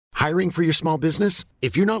Hiring for your small business?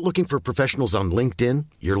 If you're not looking for professionals on LinkedIn,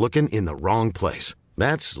 you're looking in the wrong place.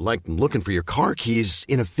 That's like looking for your car keys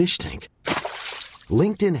in a fish tank.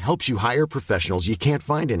 LinkedIn helps you hire professionals you can't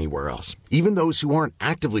find anywhere else, even those who aren't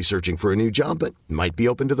actively searching for a new job but might be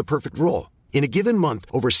open to the perfect role. In a given month,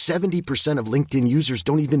 over 70% of LinkedIn users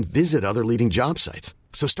don't even visit other leading job sites.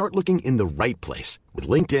 So start looking in the right place. With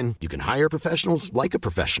LinkedIn, you can hire professionals like a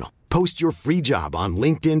professional. Post your free job on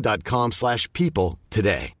linkedin.com/people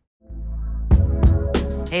today.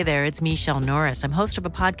 Hey there, it's Michelle Norris. I'm host of a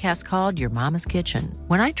podcast called Your Mama's Kitchen.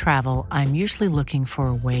 When I travel, I'm usually looking for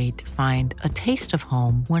a way to find a taste of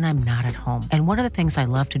home when I'm not at home. And one of the things I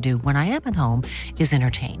love to do when I am at home is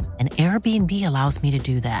entertain. And Airbnb allows me to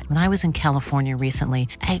do that. When I was in California recently,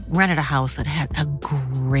 I rented a house that had a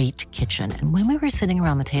great kitchen. And when we were sitting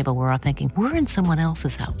around the table, we're all thinking, we're in someone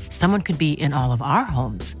else's house. Someone could be in all of our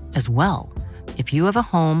homes as well. If you have a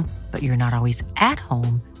home, but you're not always at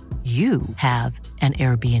home, you have an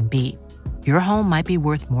Airbnb. Your home might be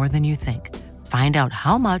worth more than you think. Find out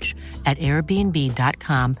how much at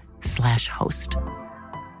airbnb.com/host.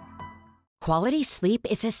 Quality sleep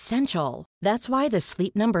is essential. That's why the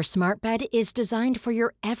Sleep Number Smart Bed is designed for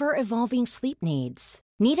your ever-evolving sleep needs.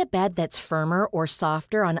 Need a bed that's firmer or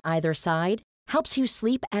softer on either side? Helps you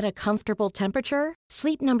sleep at a comfortable temperature?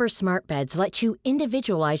 Sleep Number Smart Beds let you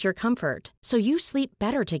individualize your comfort, so you sleep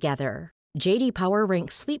better together. J.D. Power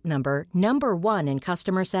ranks Sleep Number number 1 in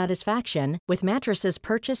customer satisfaction with mattresses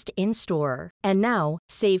purchased in-store. And now,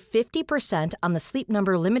 save 50% on the Sleep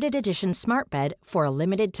Number Limited Edition Smart Bed for a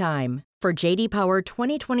limited time. For J.D. Power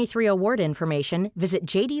 2023 award information, visit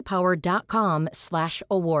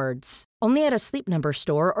jdpower.com/awards. Only at a Sleep Number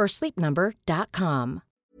store or sleepnumber.com.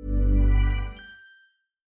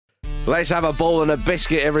 Let's have a ball and a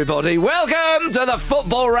biscuit, everybody. Welcome to the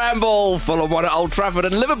Football Ramble. Fulham won at Old Trafford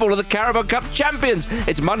and Liverpool are the Carabao Cup champions.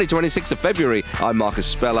 It's Monday, 26th of February. I'm Marcus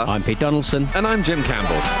Speller. I'm Pete Donaldson. And I'm Jim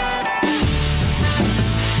Campbell.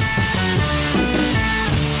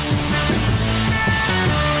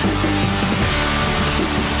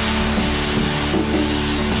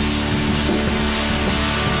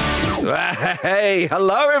 Hey,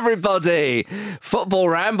 hello, everybody. Football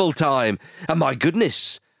Ramble time. And my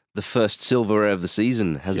goodness, the first silverware of the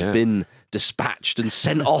season has been dispatched and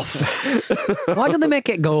sent off. Why don't they make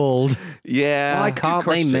it gold? Yeah. Why can't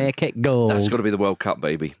they make it gold? That's got to be the World Cup,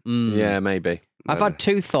 baby. Yeah, maybe. I've had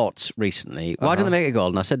two thoughts recently. Why don't they make it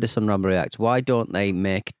gold? And I said this on Ramble Reacts. Why don't they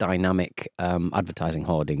make dynamic advertising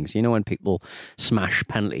hoardings? You know when people smash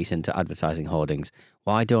penalties into advertising hoardings?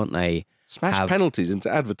 Why don't they Smash penalties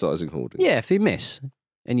into advertising hoardings? Yeah, if you miss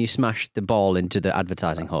and you smash the ball into the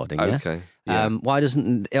advertising hoarding. Okay. Yeah? Why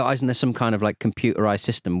isn't there some kind of like computerized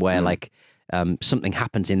system where like something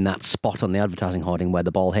happens in that spot on the advertising hoarding where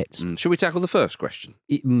the ball hits? Should we tackle the first question?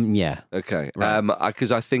 Yeah. Okay. Right.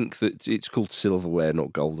 Because I think that it's called silverware,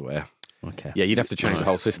 not goldware. Okay. Yeah, you'd have to change the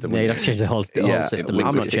whole system. Yeah, you'd have to change the whole system.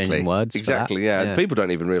 I'm not changing words. Exactly, yeah. People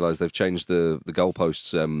don't even realise they've changed the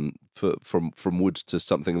goalposts from wood to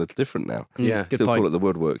something a little different now. Yeah. Still call it the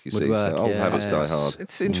woodwork, you see. So old habits die hard.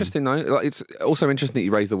 It's interesting, though. Like, it's also interesting that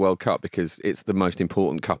you raise the World Cup because it's the most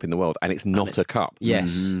important cup in the world and it's not a cup.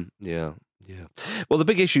 Yes. Yeah. Well, the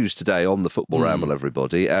big issues today on the Football Ramble,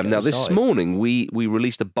 everybody. Now, this morning, we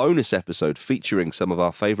released a bonus episode featuring some of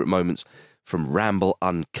our favourite moments from Ramble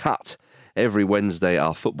Uncut. Every Wednesday,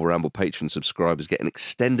 our Football Ramble Patreon subscribers get an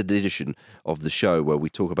extended edition of the show where we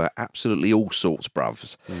talk about absolutely all sorts,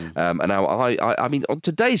 bruvs. And now, I mean, on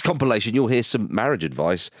today's compilation, you'll hear some marriage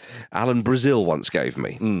advice Alan Brazil once gave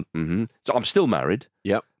me. So I'm still married.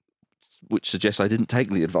 Yep. Which suggests I didn't take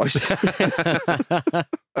the advice.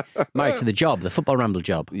 Married to the job, the Football Ramble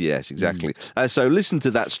job. Yes, exactly. So listen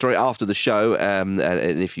to that straight after the show. And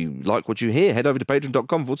if you like what you hear, head over to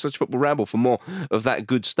patreon.com/Football Ramble for more of that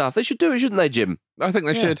good stuff. They should do it, shouldn't they, Jim? I think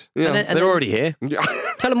they should. Yeah. And They're already here.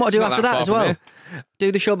 Tell them what to do after that as well.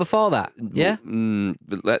 Do the show before that, yeah?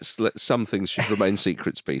 Let some things should remain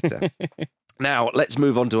secrets, Peter. Now, let's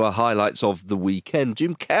move on to our highlights of the weekend.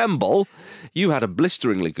 Jim Campbell, you had a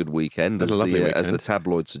blisteringly good weekend, as the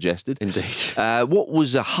tabloid suggested. Indeed. What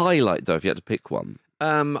was a highlight, though, if you had to pick one?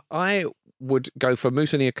 I would go for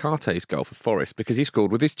Moussa Niakate's goal for Forest because he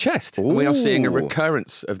scored with his chest. And we are seeing a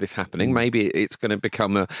recurrence of this happening. Maybe it's going to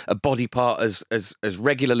become a body part as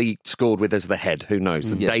regularly scored with as the head. Who knows?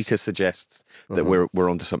 The data suggests that we're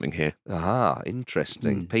onto something here. Ah,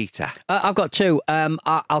 interesting. Peter. I've got two.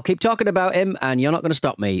 I'll keep talking about him and you're not going to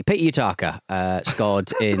stop me. Peter Utaka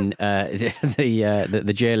scored in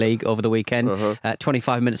the J League over the weekend.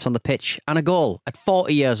 25 minutes on the pitch and a goal at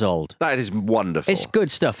 40 years old. That is wonderful. It's good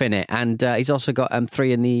stuff, innit? And he's also got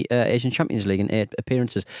 3 in the Asian Champions League and 8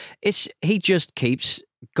 appearances. He just keeps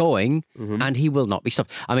going, and he will not be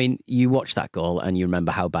stopped. I mean, you watch that goal and you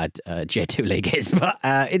remember how bad J2 League is, but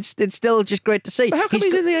it's still just great to see. But how come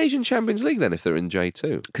he's in the Asian Champions League then if they're in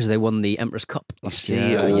J2? Because they won the Emperor's Cup last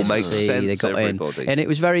year. It all makes sense, They got everybody. in. And it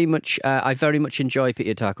was very much, I very much enjoy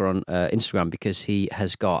Peter Tucker on Instagram because he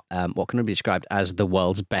has got what can be described as the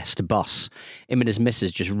world's best boss. Him and his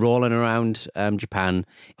missus just rolling around Japan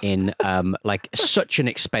in like such an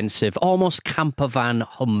expensive, almost camper van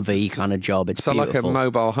Humvee kind of job. It's beautiful. Like a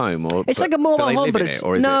mobile home, or it's like a mobile do they home, live but in it's it,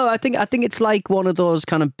 or is no. it? I think it's like one of those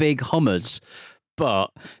kind of big Hummers,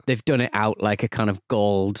 but they've done it out like a kind of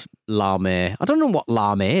gold lame. I don't know what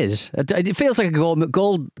lame is. It feels like a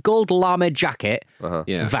gold lame jacket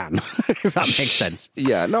van. If that makes sense.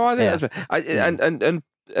 Yeah, no, I think that's fair.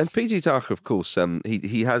 And PG Tucker, of course,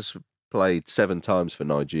 he has played 7 times for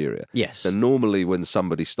Nigeria. Yes. And normally when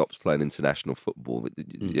somebody stops playing international football,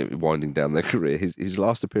 winding down their career, his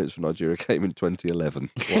last appearance for Nigeria came in 2011.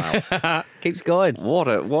 Wow. Keeps going. What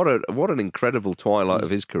an incredible twilight of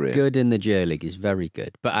his career. Good in the J League. He's very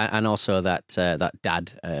good. But and also that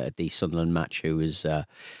dad at the Sunderland match who was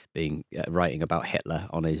writing about Hitler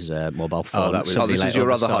on his mobile phone. This is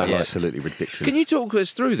your other highlight. Absolutely ridiculous. Can you talk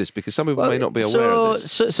us through this? Because some people may not be aware of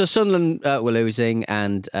this. So Sunderland were losing,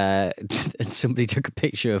 and somebody took a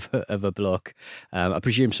picture of a bloke, I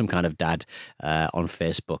presume some kind of dad, on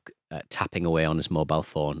Facebook, tapping away on his mobile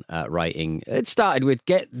phone, writing. It started with,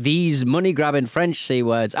 "Get these money-grabbing French C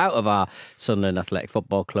words out of our Sunderland Athletic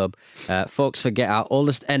Football Club. Folks forget our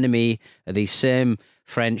oldest enemy are these same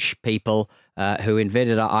French people who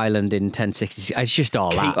invaded our island in 1066. It's just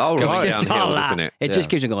all that. It's just downhill, all that. isn't it? It just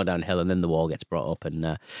keeps on going downhill, and then the war gets brought up,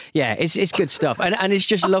 and it's good stuff, and it's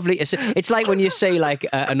just lovely. It's like when you see like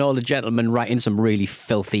an older gentleman writing some really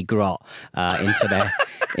filthy grot into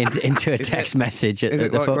a text message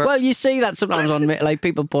at the phone. Well, you see that sometimes on like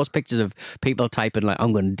people post pictures of people typing like,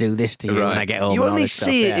 "I'm going to do this to you when I get home." You and all only this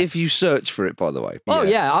see stuff, it if you search for it, by the way. Oh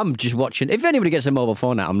yeah, I'm just watching. If anybody gets a mobile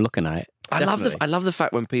phone out, I'm looking at it. I love the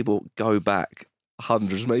fact when people go back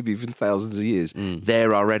hundreds, maybe even thousands of years,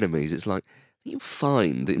 they're our enemies. It's like, you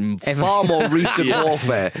find in far more recent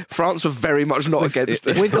warfare, France were very much not against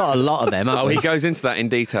it. We've got a lot of them. He goes into that in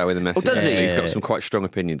detail in the message. Does he? He's got some quite strong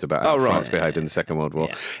opinions about how France behaved in the Second World War.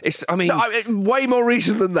 Yeah. Way more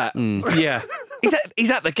recent than that. Yeah. He's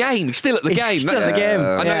at the game. He's still at the game. He's still at the game.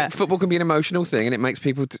 I know football can be an emotional thing, and it makes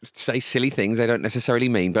people say silly things they don't necessarily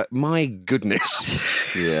mean. But my goodness,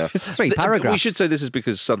 it's 3 paragraphs. We should say this is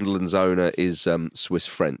because Sunderland's owner is Swiss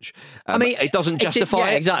French. It doesn't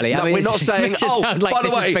justify it. Exactly. No, we're not saying. By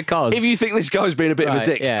the way, because if you think this guy's being a bit of a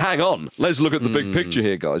dick, hang on. Let's look at the big picture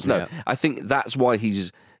here, guys. No, I think that's why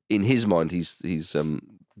he's in his mind. He's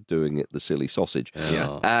doing it the silly sausage.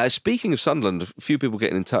 Speaking of Sunderland, a few people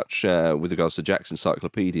getting in touch with regards to Jack's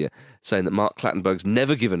Encyclopedia, saying that Mark Clattenburg's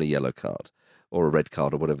never given a yellow card or a red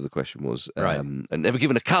card or whatever the question was, and never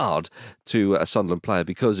given a card to a Sunderland player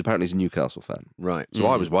because apparently he's a Newcastle fan. Right. So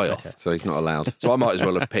I was way off. So he's not allowed. So I might as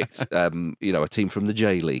well have picked, a team from the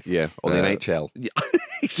J League. Yeah, or the NHL. Yeah,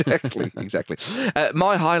 exactly.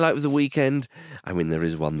 My highlight of the weekend, I mean, there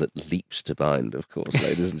is one that leaps to mind, of course,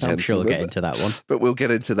 ladies and gentlemen. I'm sure we'll get into that one. But we'll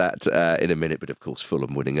get into that in a minute. But of course,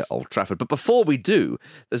 Fulham winning at Old Trafford. But before we do,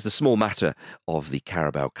 there's the small matter of the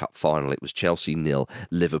Carabao Cup final. It was Chelsea 0,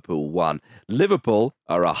 Liverpool 1. Liverpool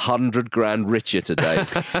are 100 grand richer today.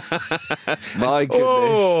 My goodness.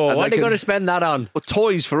 Oh, what are they going to spend that on?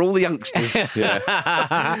 Toys for all the youngsters.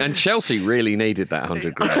 And Chelsea really needed that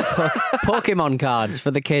 100 grand. Pokemon cards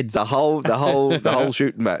for the kids. The whole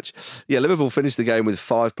shooting match. Yeah, Liverpool finished the game with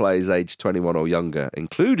 5 players aged 21 or younger,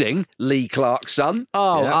 including Lee Clark's son.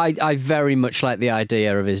 Oh, yeah. I very much like the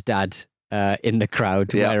idea of his dad in the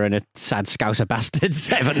crowd wearing a sad Scouser bastard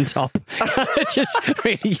 7 top. Just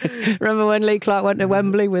really remember when Lee Clark went to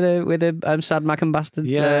Wembley with a sad Mac and Bastards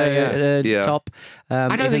top.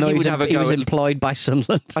 I don't think he would have a go. He was employed by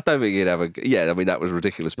Sunderland. I don't think he'd have a. Yeah, I mean that was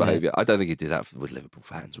ridiculous behaviour. I don't think he'd do that with Liverpool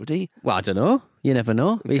fans, would he? Well, I don't know. You never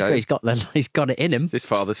know. Okay. He's got it in him. His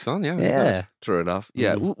father's son. Yeah. True enough.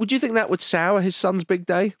 Yeah. Would you think that would sour his son's big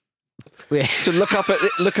day? To look up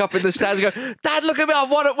in the stands and go, Dad, look at me! I've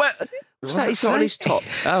won it. What's that he's got on his top?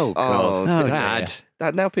 Oh, God.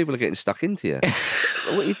 Dad. Now people are getting stuck into you.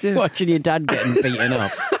 What are you doing? Watching your dad getting beaten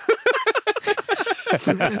up. I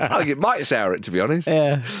think it might sour it, to be honest.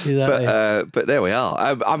 Yeah, exactly. But there we are.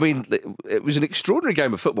 I mean, it was an extraordinary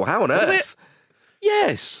game of football. How on earth?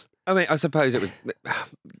 Yes. I mean, I suppose it was.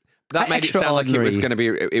 That made it sound like it was extraordinary.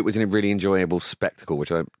 going to be. It was a really enjoyable spectacle,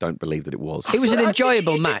 which I don't believe that it was. It was an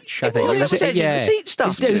enjoyable match, I think. was. It was edge of the seat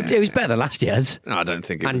stuff. It was better than last year's. No, I don't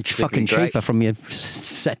think it was And particularly fucking great. cheaper from your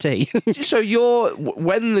settee. So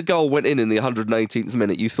when the goal went in the 118th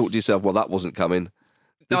minute, you thought to yourself, well, that wasn't coming.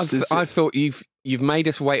 I thought you've made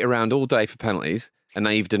us wait around all day for penalties, and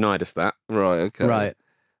now you've denied us that. Right, okay. Right.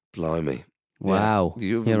 Blimey. Wow.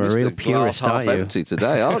 You're You're a real purist, half aren't you? empty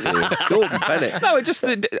today, aren't you? Gordon Bennett. No, it just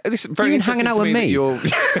this very You been interesting hanging out to with me. me?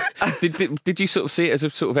 That did you sort of see it as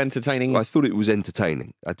a sort of entertaining? I thought it was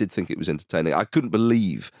entertaining. I did think it was entertaining. I couldn't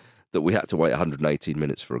believe that we had to wait 118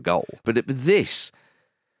 minutes for a goal. But this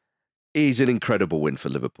is an incredible win for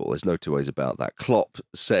Liverpool. There's no two ways about that. Klopp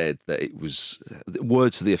said that it was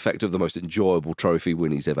words to the effect of the most enjoyable trophy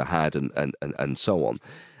win he's ever had, and so on.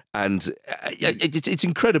 And it's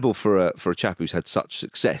incredible for a chap who's had such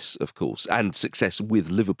success, of course, and success with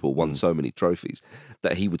Liverpool, won so many trophies,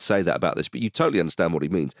 that he would say that about this. But you totally understand what he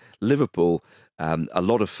means. Liverpool, a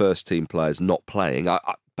lot of first-team players not playing.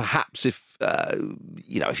 Perhaps if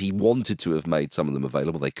he wanted to have made some of them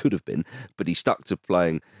available, they could have been, but he stuck to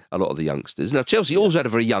playing a lot of the youngsters. Now, Chelsea also had a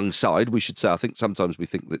very young side, we should say. I think sometimes we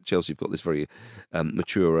think that Chelsea have got this very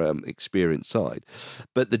mature, experienced side.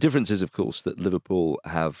 But the difference is, of course, that Liverpool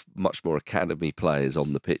have much more academy players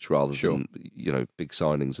on the pitch rather than, big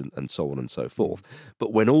signings and so on and so forth.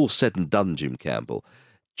 But when all's said and done, Jim Campbell,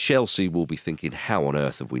 Chelsea will be thinking, how on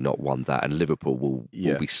earth have we not won that? And Liverpool will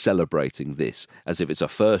be celebrating this as if it's a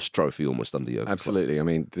first trophy almost under your Absolutely. I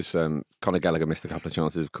mean, this Conor Gallagher missed a couple of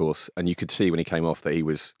chances, of course, and you could see when he came off that he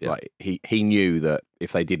was like he knew that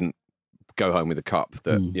if they didn't go home with the cup,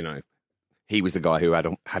 that he was the guy who had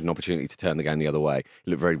an opportunity to turn the game the other way.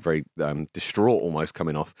 He looked very, very distraught almost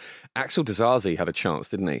coming off. Axel Disasi had a chance,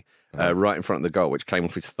 didn't he? Right in front of the goal, which came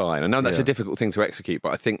off his thigh. And I know that's a difficult thing to execute,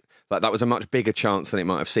 but I think that was a much bigger chance than it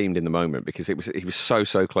might have seemed in the moment, because he was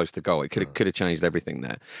so close to goal. It could have changed everything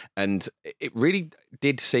there. And it really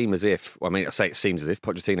did seem as if, I say it seems as if,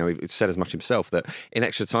 Pochettino said as much himself, that in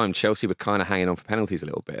extra time Chelsea were kind of hanging on for penalties a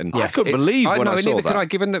little bit. And I couldn't believe when I saw that. Could I,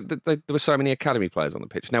 given that there were so many academy players on the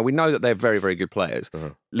pitch. Now, we know that they're very, very good players.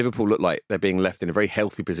 Liverpool look like they're being left in a very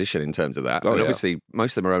healthy position in terms of that. And obviously,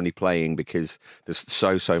 most of them are only playing because there's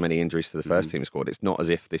so many injuries to the first team squad. It's not as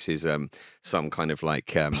if this is some kind of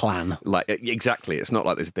plan. Exactly. It's not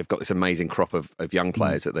like they've got this amazing crop of young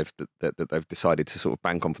players that they've decided to sort of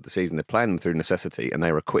bank on for the season. They're playing them through necessity, and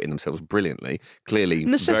they're acquitting themselves brilliantly. Clearly,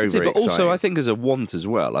 necessity, very, very but also exciting. I think as a want as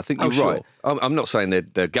well. I think you're right. I'm not saying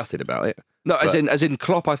they're gutted about it. No, as in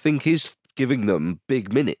Klopp, I think is giving them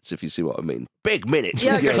big minutes, if you see what I mean. Big minutes.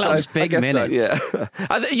 Yeah, Klopp's big minutes.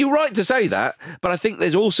 Yeah. You're right to say that, but I think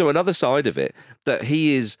there's also another side of it, that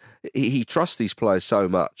he trusts these players so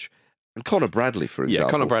much. And Conor Bradley, for example.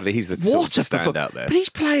 Yeah, Conor Bradley, he's the what sort of stand out there. But he's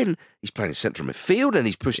playing central midfield, and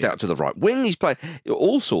he's pushed out to the right wing. He's playing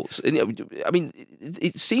all sorts. And, I mean,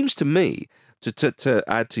 it seems to me, to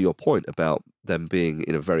add to your point about them being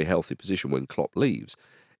in a very healthy position when Klopp leaves,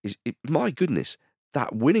 my goodness,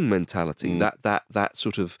 that winning mentality, that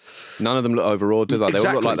sort of... None of them look overawed, do they? They all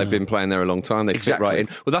Exactly. look like they've been playing there a long time. They fit right in.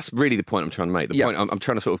 Well, that's really the point I'm trying to make. The point I'm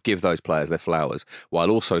trying to sort of give those players their flowers, while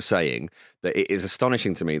also saying that it is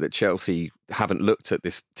astonishing to me that Chelsea haven't looked at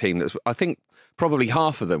this team that's... I think probably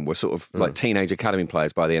half of them were sort of like teenage academy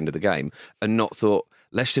players by the end of the game, and not thought,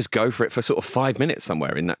 let's just go for it for sort of 5 minutes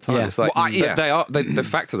somewhere in that time. Yeah. It's like, the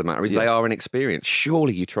fact of the matter is they are inexperienced.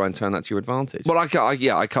 Surely you try and turn that to your advantage. Well,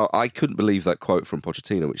 I couldn't believe that quote from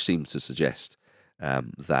Pochettino, which seemed to suggest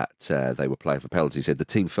that they were playing for penalties. He said the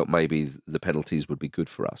team felt maybe the penalties would be good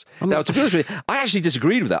for us. Now, to be honest with you, I actually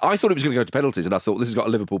disagreed with that. I thought it was going to go to penalties, and I thought this has got a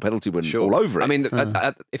Liverpool penalty win all over it. I mean,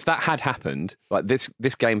 if that had happened, like this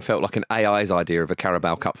game felt like an AI's idea of a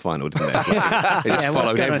Carabao Cup final, didn't it? It just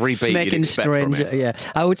followed every beat you'd expect from it. Yeah,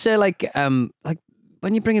 I would say like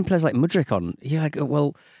when you bring in players like Mudryk on, you're like,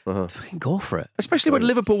 well, go for it. Especially when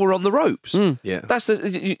Liverpool were on the ropes. Yeah. That's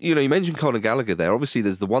you mentioned Conor Gallagher there. Obviously,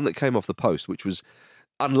 there's the one that came off the post, which was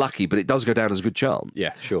unlucky, but it does go down as a good chance.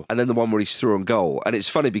 Yeah, sure. And then the one where he's through on goal. And it's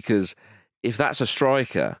funny because if that's a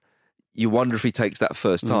striker, you wonder if he takes that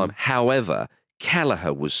first time. However,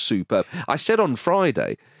 Gallagher was superb. I said on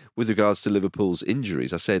Friday, with regards to Liverpool's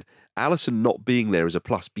injuries, I said, Alisson not being there is a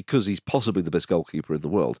plus because he's possibly the best goalkeeper in the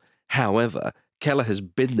world. However, Keller has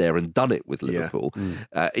been there and done it with Liverpool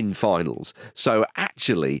in finals. So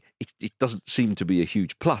actually, it doesn't seem to be a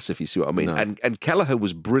huge plus, if you see what I mean. No. And Kelleher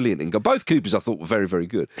was brilliant in goal. Both keepers, I thought, were very, very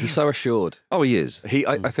good. He's so assured. Oh, he is.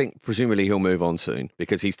 I think, presumably, he'll move on soon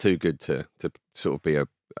because he's too good to sort of be a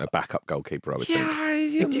backup goalkeeper, I would think.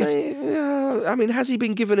 I mean, has he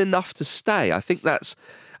been given enough to stay? I think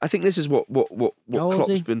I think this is what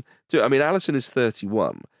Klopp's been doing. I mean, Alisson is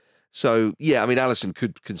 31. So, yeah, I mean, Alisson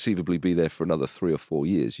could conceivably be there for another 3 or 4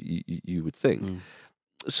 years, you would think.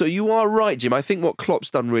 So you are right, Jim. I think what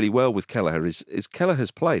Klopp's done really well with Kelleher is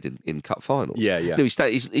Kelleher's played in cup finals. Yeah. You know,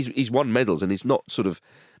 he's won medals, and he's not sort of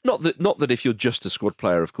not that if you're just a squad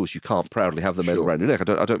player, of course you can't proudly have the medal around your neck.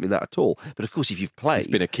 I don't mean that at all. But of course, if you've played, he's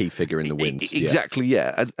been a key figure in the wins. Exactly,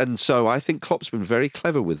 yeah. And so I think Klopp's been very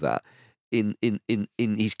clever with that. In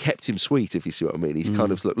he's kept him sweet, if you see what I mean. He's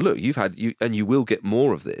kind of look, you've had and you will get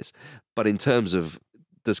more of this. But in terms of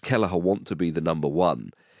does Kelleher want to be the number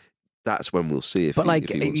one? That's when we'll see if. But if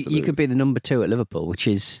he wants to you could be the number 2 at Liverpool, which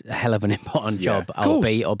is a hell of an important job. I'll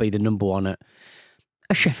be the number 1 at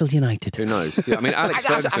Sheffield United. Who knows? Yeah, I mean, Alex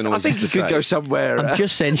Ferguson always I think used he to could say, go somewhere. I'm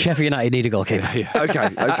just saying Sheffield United need a goalkeeper.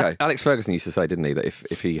 Okay. Alex Ferguson used to say, didn't he, that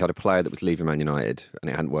if he had a player that was leaving Man United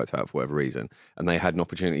and it hadn't worked out for whatever reason, and they had an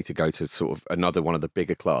opportunity to go to sort of another one of the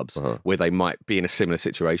bigger clubs where they might be in a similar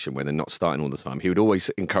situation where they're not starting all the time, he would always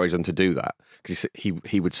encourage them to do that because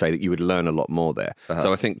he would say that you would learn a lot more there.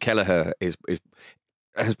 So I think Kelleher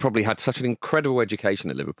has probably had such an incredible education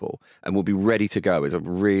at Liverpool and will be ready to go as a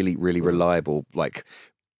really, really reliable,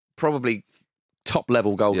 probably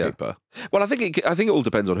top-level goalkeeper. Yeah. Well, I think it all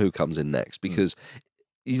depends on who comes in next, because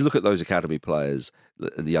you look at those academy players,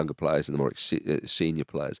 the younger players and the more senior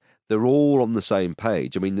players, they're all on the same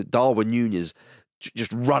page. I mean, Darwin Núñez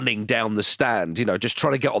just running down the stand, just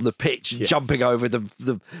trying to get on the pitch, jumping over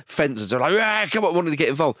the fences, and come on, wanting to get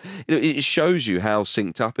involved. It shows you how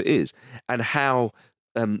synced up it is and how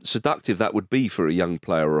seductive that would be for a young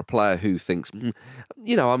player or a player who thinks,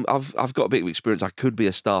 I've got a bit of experience. I could be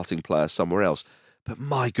a starting player somewhere else, but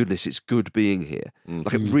my goodness, it's good being here.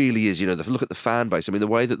 Like it really is. Look at the fan base. I mean, the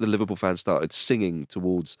way that the Liverpool fans started singing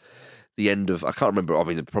towards the end of, I can't remember. I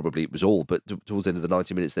mean, probably it was all, but towards the end of the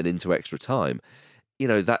 90 minutes, then into extra time.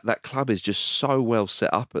 That club is just so well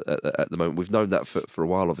set up at the moment. We've known that for a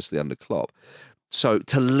while, obviously under Klopp. So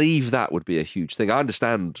to leave that would be a huge thing. I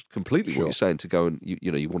understand completely what you're saying, to go and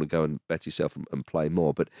you want to go and bet yourself and play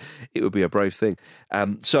more, but it would be a brave thing.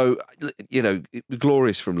 So it was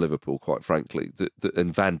glorious from Liverpool, quite frankly,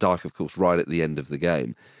 and Van Dijk, of course, right at the end of the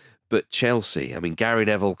game. But Chelsea, I mean, Gary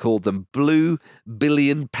Neville called them blue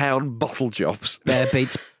billion-pound bottle jobs. There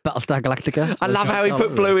beats Battlestar Galactica. I love how he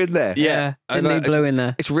put blue in there. Yeah, didn't need blue in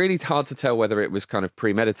there. It's really hard to tell whether it was kind of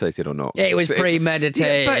premeditated or not. It was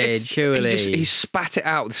premeditated, surely. He spat it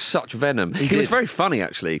out with such venom. It was very funny,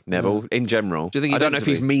 actually, Neville, in general. Do you think I don't know if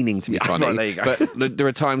he's meaning to be funny, well, there you go. but there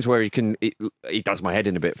are times where he does my head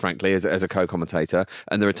in a bit, frankly, as a co-commentator,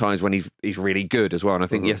 and there are times when he's really good as well, and I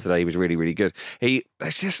think yesterday he was really, really good. He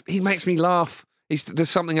makes me laugh. There's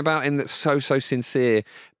something about him that's so sincere,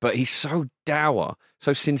 but he's so dour,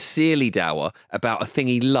 so sincerely dour about a thing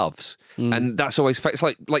he loves, and that's always it's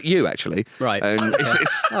like you actually, right? And it's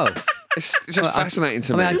just fascinating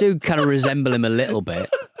to me. I mean, I do kind of resemble him a little bit.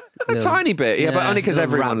 A tiny bit, yeah, but only because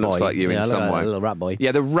everyone looks like you in some way. A little rat boy.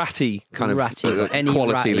 Yeah, the ratty kind of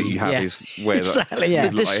quality that you have is where exactly, the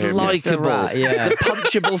dislikable, rat, the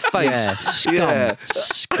punchable face,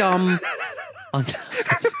 scum.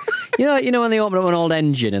 You know when they open up an old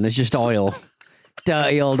engine and there's just oil,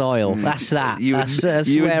 dirty old oil. That's that.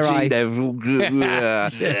 That's where I.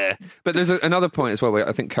 Yeah. But there's another point as well where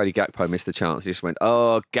I think Cody Gakpo missed the chance. He just went,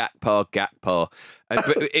 "Oh, Gakpo,"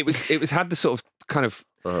 but it was had the sort of kind of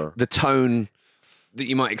the tone that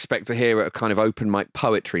you might expect to hear at a kind of open mic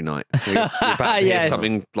poetry night. You're about to hear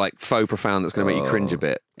something like faux profound that's going to make you cringe a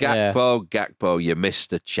bit. Gakpo, you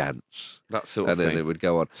missed a chance. That sort of thing. And then it would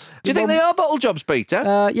go on. Do you think they are bottle jobs,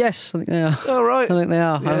 Peter? Yes, I think they are. All right. I think they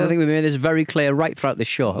are. Yeah. I think we've made this very clear right throughout this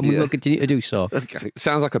show, and we will continue to do so. Okay. It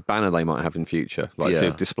sounds like a banner they might have in future,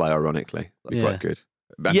 to display ironically. Quite good.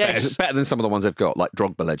 Yes. Better than some of the ones they've got, like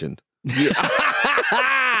Drogba legend.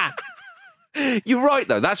 Yeah. You're right,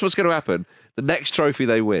 though. That's what's going to happen. The next trophy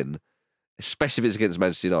they win, especially if it's against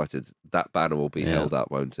Manchester United, that banner will be held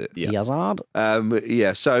up, won't it? Yeah. Hazard.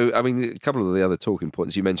 So, I mean, a couple of the other talking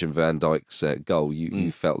points. You mentioned Van Dijk's goal.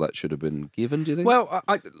 You felt that should have been given, do you think? Well,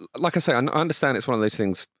 like I say, I understand it's one of those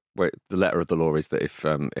things where the letter of the law is that if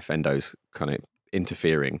Endo's kind of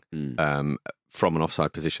interfering from an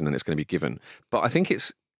offside position, then it's going to be given. But I think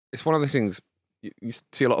it's one of those things. You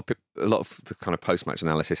see a lot of the kind of post-match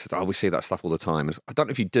analysis. We see that stuff all the time. I don't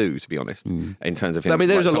know if you do, to be honest, in terms of him. I mean,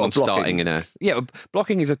 there's a lot of starting in a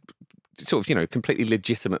blocking is a sort of completely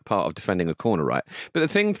legitimate part of defending a corner, right? But the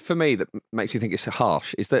thing for me that makes you think it's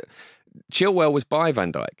harsh is that Chilwell was by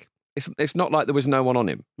Van Dijk. It's not like there was no one on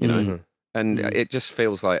him, And it just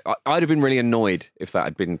feels like I'd have been really annoyed if that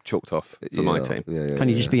had been chalked off for my team. Can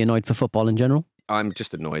you just be annoyed for football in general? I'm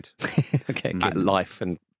just annoyed at life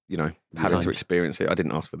and having to experience it. I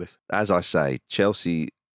didn't ask for this. As I say, Chelsea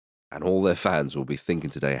and all their fans will be thinking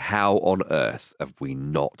today, how on earth have we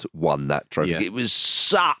not won that trophy? Yeah. It was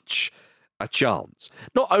such a chance,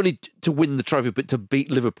 not only to win the trophy, but to beat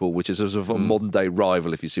Liverpool, which is a sort of a modern-day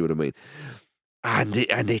rival, if you see what I mean. And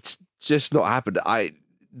it's just not happened.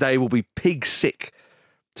 They will be pig sick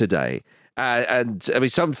today. And I mean,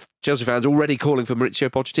 some Chelsea fans already calling for Maurizio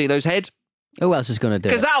Pochettino's head. Who else is going to do it?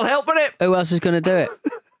 Because that'll help, won't it? Who else is going to do it?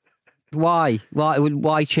 Why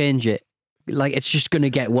change it? Like, it's just going to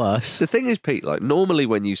get worse. The thing is, Pete, like, normally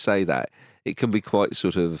when you say that, it can be quite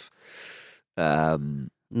sort of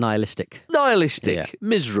Nihilistic,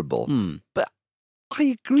 miserable. But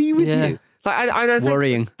I agree with you. Like, I don't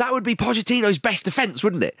worrying. think that would be Pochettino's best defence,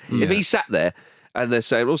 wouldn't it? If he sat there and they're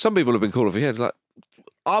saying, well, some people have been calling for you. It's like,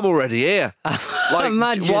 I'm already here. Like,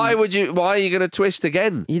 imagine. Why are you going to twist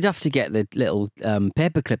again? You'd have to get the little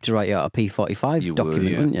paperclip to write you out a P45 document,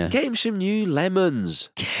 wouldn't you? Get him some new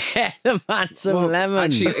lemons. Get the man some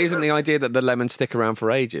lemons. Actually, isn't the idea that the lemons stick around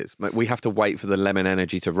for ages? We have to wait for the lemon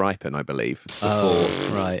energy to ripen, I believe,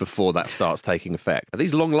 before that starts taking effect. Are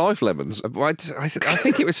these long life lemons? I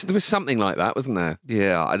think there was something like that, wasn't there?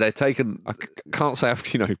 Yeah, they're taken. I can't say I've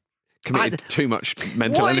committed too much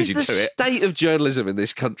mental energy to it. What is the state of journalism in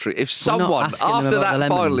this country if someone after that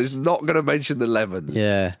final is not going to mention the lemons?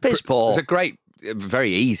 Yeah, it's piss poor. There's a great,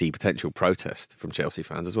 very easy potential protest from Chelsea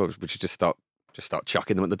fans as well, which is just start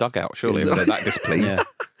chucking them at the dugout. Surely, if they're that displeased. Yeah.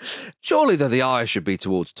 Surely, the eye should be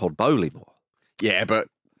towards Todd Bowley more. Yeah, but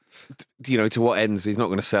to what ends? He's not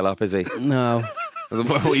going to sell up, is he? No.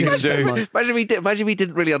 What are you going to do? Imagine if he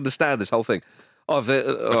didn't really understand this whole thing. Don't think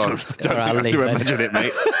I have to imagine it,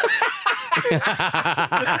 mate.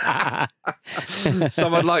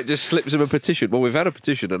 Someone just slips him a petition. Well, we've had a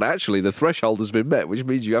petition, and actually the threshold has been met, which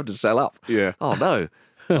means you have to sell up. Yeah. Oh no.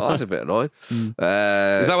 Oh, that's a bit annoying. Is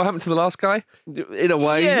that what happened to the last guy? In a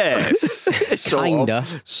way, yes.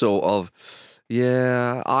 Sort of.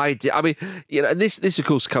 Yeah, I mean, and this of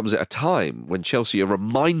course comes at a time when Chelsea are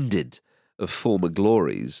reminded of former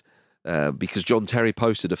glories, because John Terry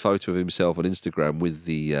posted a photo of himself on Instagram with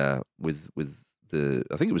the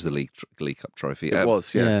I think it was the League Cup trophy. It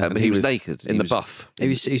was, yeah. And he was naked in the buff. He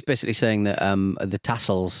was basically saying that the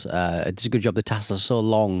tassels. It's a good job the tassels are so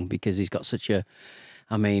long because he's got such a.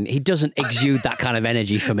 I mean, he doesn't exude that kind of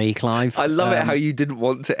energy for me, Clive. I love it how you didn't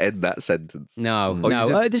want to end that sentence. No.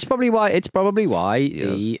 This is probably why. It's probably why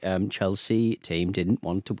the Chelsea team didn't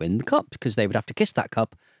want to win the cup, because they would have to kiss that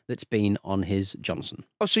cup that's been on his Johnson.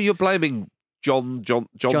 Oh, so you're blaming Johnson?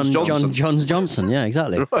 Johnson, yeah,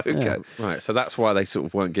 exactly. Right, okay. Yeah. Right, so that's why they sort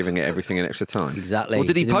of weren't giving it everything in extra time. Exactly. Well,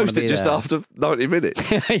 did he post it just after 90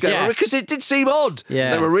 minutes? Yeah. Because it did seem odd.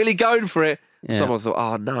 Yeah. They were really going for it. Yeah. Someone thought,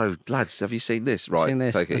 oh no, lads, have you seen this? Right,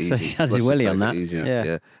 take it easy. He has his willy on that.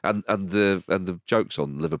 Yeah. And the jokes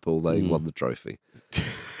on Liverpool, they won the trophy.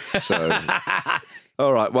 So,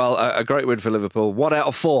 all right, well, a great win for Liverpool. 1 out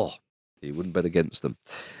of 4. You wouldn't bet against them.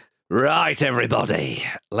 Right, everybody,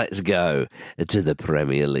 let's go to the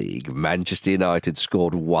Premier League. Manchester United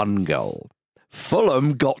scored 1 goal.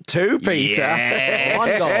 Fulham got 2, Peter. Yeah.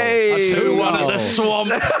 1 goal. Hey. 2-1 at the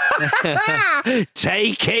Swamp.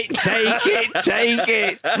 Take it.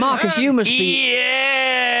 Marcus, you must be.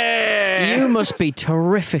 Yeah. You must be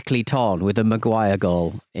terrifically torn with a Maguire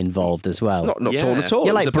goal involved as well. Not torn at all.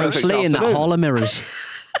 You're It was like a Bruce perfect Lee in that afternoon. Hall of Mirrors.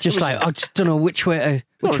 Just I just don't know which way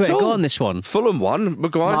to go on this one. Fulham won.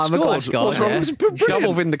 Maguire scored. What's wrong? yeah. It's brilliant.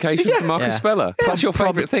 Double vindication for Marcus Yeah. Speller. That's your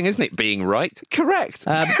favourite thing, isn't it? Being right. Correct.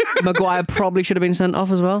 Maguire probably should have been sent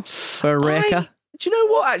off as well for a raker. Do you know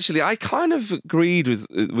what? Actually, I kind of agreed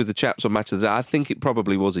with the chaps on Match of the Day. I think it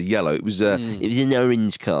probably was a yellow. It was an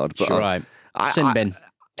orange card. But Right. Sin bin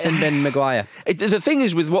Maguire. The thing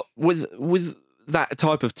is with that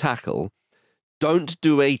type of tackle, don't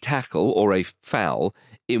do a tackle or a foul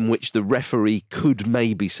in which the referee could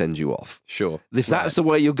maybe send you off. Sure. If that's the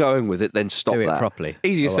way you're going with it, then stop Do it that. properly.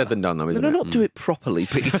 Easier said than done, though, isn't No, it? not do it properly,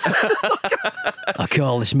 Peter. I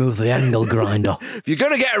call this move the angle grinder. If you're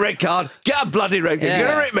going to get a red card, get a bloody red card. If you're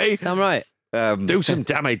going to rip me, I'm right. Do some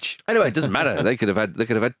damage. Anyway, it doesn't matter. They could have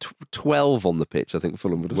had 12 on the pitch. I think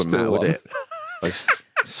Fulham would have Wouldn't still matter, would won. it? Those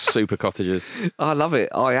super cottagers. I love it.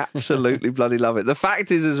 I absolutely bloody love it. The fact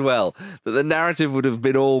is as well that the narrative would have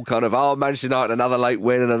been all kind of, Manchester United, another late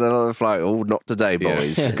win and another float. Oh, not today,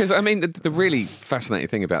 boys. Because, I mean, the really fascinating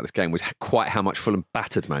thing about this game was quite how much Fulham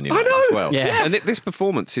battered Man United I know. as well. Yeah. And this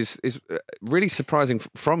performance is really surprising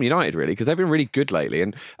from United, really, because they've been really good lately.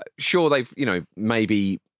 And sure, they've,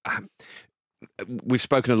 maybe we've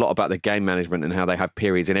spoken a lot about their game management and how they have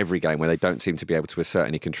periods in every game where they don't seem to be able to assert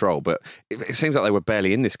any control. But it seems like they were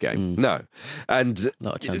barely in this game. No, and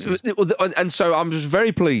so I'm just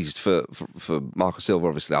very pleased for Marco Silva.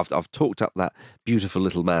 Obviously, I've talked up that beautiful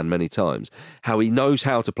little man many times. How he knows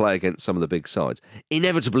how to play against some of the big sides.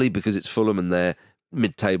 Inevitably, because it's Fulham and they're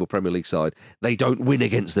mid-table Premier League side, they don't win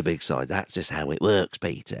against the big side. That's just how it works,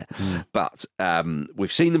 Peter. But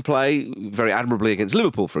we've seen them play very admirably against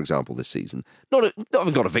Liverpool, for example, this season. Not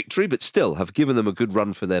even got a victory, but still have given them a good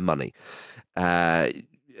run for their money.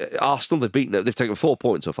 Arsenal, they've taken 4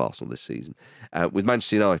 points off Arsenal this season. With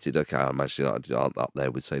Manchester United, Manchester United aren't up there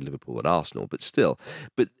with, say, Liverpool and Arsenal, but still.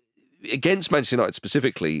 But against Manchester United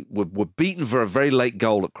specifically, were beaten for a very late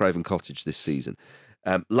goal at Craven Cottage this season.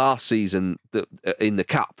 Last season, in the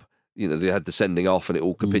Cup, they had the sending off and it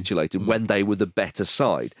all capitulated when they were the better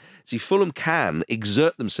side. See, Fulham can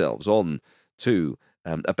exert themselves on to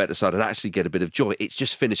a better side and actually get a bit of joy. It's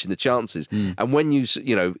just finishing the chances. And when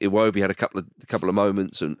Iwobi had a couple of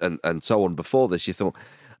moments and so on before this, you thought,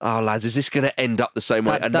 oh, lads, is this going to end up the same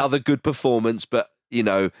way? Another good performance, but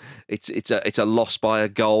it's a loss by a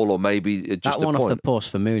goal or maybe just that a one point. Off the post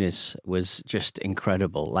for Muniz was just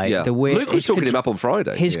incredible. The way Luke was talking him up on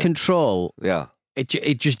Friday. His control,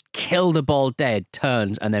 it just killed the ball dead,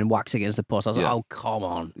 turns and then whacks against the post. I was like, oh, come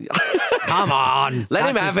on. Come on. Let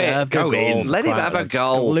him have it. Go in. Let him have a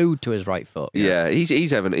goal. Glued to his right foot. Yeah,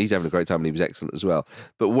 he's having a great time and he was excellent as well.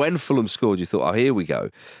 But when Fulham scored, you thought, oh, here we go.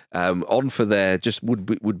 On for their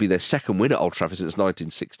would be their second win at Old Trafford since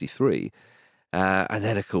 1963. And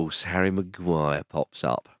then, of course, Harry Maguire pops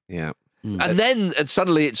up. Yeah. And then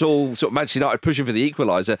suddenly it's all sort of Manchester United pushing for the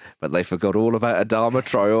equaliser, but they forgot all about Adama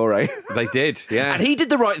Traore. They did, yeah. And he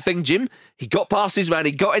did the right thing, Jim. He got past his man,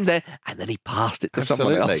 he got in there, and then he passed it to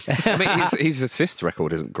someone else. I mean, his assist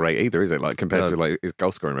record isn't great either, is it? Like compared to his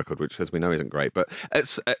goal scoring record, which, as we know, isn't great. But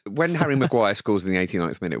when Harry Maguire scores in the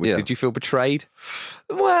 89th minute, did you feel betrayed?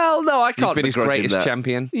 Well, no, I can't. You've been his greatest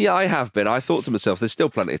champion. Yeah, I have been. I thought to myself, there's still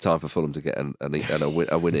plenty of time for Fulham to get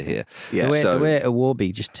a winner here. Yeah. The way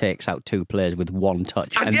Iwobi just takes out two players with one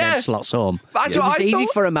touch and then slots home. It was easy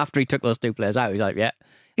for him after he took those two players out. He's like, yeah.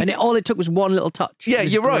 And all it took was one little touch. Yeah,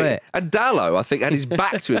 you're right. And Dallo, I think, had his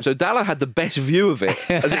back to him. So Dallo had the best view of it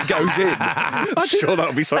as it goes in. I'm sure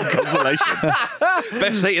that'll be some consolation.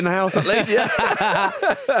 Best seat in the house, at least.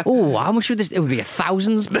 Oh, how much would this? It would be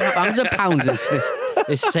thousands of pounds,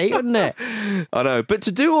 this seat, wouldn't it? I know. But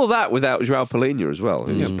to do all that without João Palhinha as well.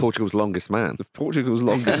 Portugal's longest man. Portugal's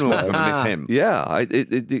longest man. Going to miss him. Yeah,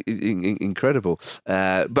 incredible.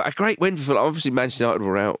 But a great win for, obviously, Manchester United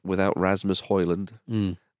were out without Rasmus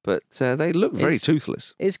Højlund. But they look very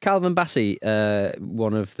toothless. Is Calvin Bassey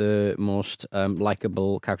one of the most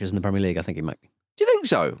likeable characters in the Premier League? I think he might be. Do you think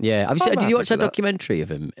so? Yeah. Did you watch that documentary of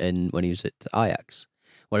him when he was at Ajax,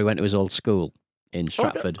 where he went to his old school in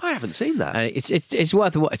Stratford? I haven't seen that. It's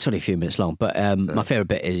worth watching. It's only a few minutes long, but my favourite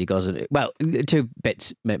bit is he goes. Well, two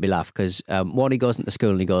bits make me laugh because one, he goes into school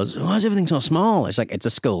and he goes, "Why is everything so small?" It's like, it's a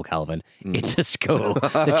school, Calvin. It's a school.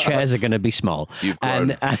 The chairs are going to be small. You've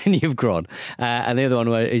grown, and you've grown. And the other one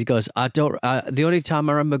where he goes, "I don't." The only time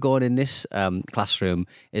I remember going in this classroom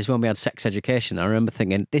is when we had sex education. I remember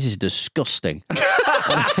thinking, "This is disgusting."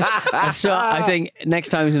 And so I think next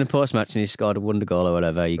time he's in a post match and he's scored a wonder goal or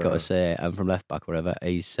whatever, you got to say, I'm from left back, whatever.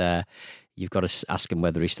 You've got to ask him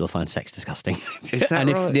whether he still finds sex disgusting. Is that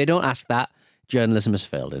and right? if they don't ask that, journalism has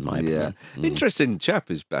failed, in my opinion. Interesting chap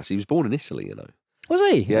is Bass. He was born in Italy, you know. Was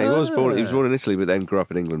he? Yeah, he was born in Italy, but then grew up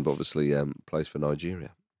in England. But obviously, plays for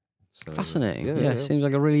Nigeria. So, fascinating. Yeah, seems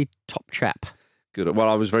like a really top chap. Good. Well,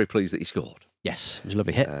 I was very pleased that he scored. Yes, it was a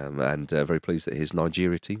lovely hit. And very pleased that his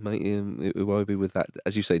Nigeria teammate Iwobi with that,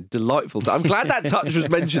 as you say, delightful. I'm glad that touch was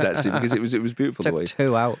mentioned actually because it was beautiful. Took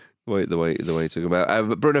two out. The way he took him out.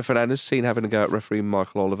 But Bruno Fernandes seen having a go at referee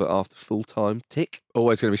Michael Oliver after full time. Tick.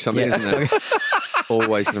 Always going to be something, isn't it?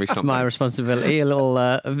 Always going to be something. It's my responsibility. A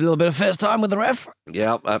little bit of first time with the ref.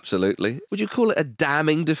 Yeah, absolutely. Would you call it a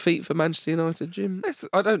damning defeat for Manchester United, Jim?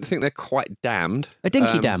 I don't think they're quite damned. A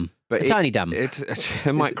dinky dam. But a tiny dam. It's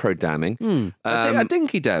a micro damming. A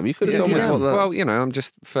dinky dam. You could have gone with that. Well, I'm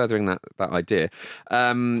just furthering that idea.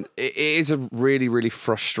 It is a really, really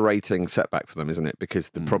frustrating setback for them, isn't it? Because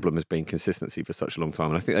the problem has been consistency for such a long time.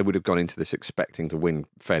 And I think they would have gone into this expecting to win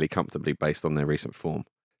fairly comfortably based on their recent form.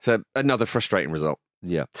 So another frustrating result.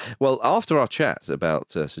 Yeah. Well, after our chat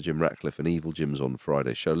about Sir Jim Ratcliffe and Evil Jims on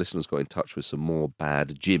Friday's show, listeners got in touch with some more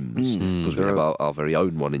bad Jims because we have our very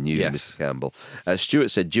own one in you, Mr. Campbell. Stuart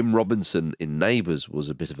said Jim Robinson in Neighbours was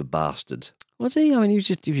a bit of a bastard. Was he? I mean, he was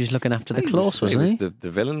just looking after the close, wasn't he? He was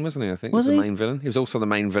the villain, wasn't he? I think Was he he? The main villain. He was also the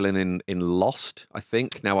main villain in Lost, I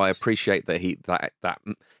think. Now I appreciate that that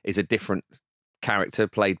is a different character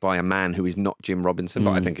played by a man who is not Jim Robinson,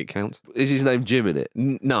 but I think it counts. Is his name Jim in it?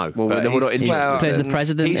 No. Well, we're not interested. He plays the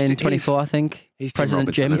president in 24, I think. He's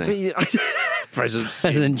President Jim Jim. Robinson,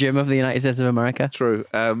 President Jim of the United States of America. True.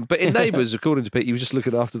 But in Neighbours, according to Pete, he was just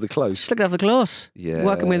looking after the close. Just looking after the close. Yeah.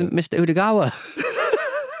 Working with Mr. Udagawa.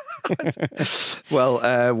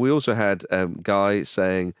 Well, we also had Guy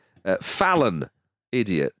saying, Fallon,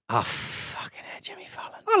 idiot. Oh, fucking hell, Jimmy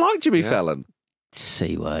Fallon. I like Jimmy Fallon.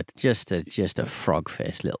 C word. Just a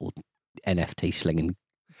frog-faced little NFT slinging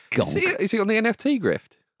gonk. Is he on the NFT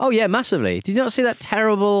grift? Oh, yeah, massively. Did you not see that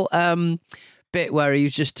terrible bit where he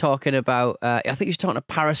was just talking about, I think he was talking to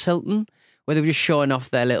Paris Hilton, where they were just showing off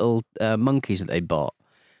their little monkeys that they bought.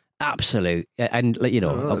 Absolute. And,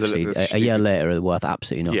 obviously, a year later, they're worth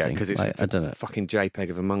absolutely nothing. Yeah, because it's I don't know. a fucking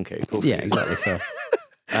JPEG of a monkey. Of course Yeah, exactly so.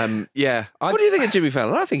 What do you think of Jimmy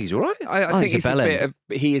Fallon? I think he's all right. I think he's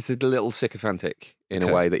he is a little sycophantic in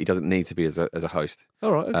a way that he doesn't need to be as a host.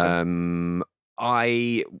 All right. Okay.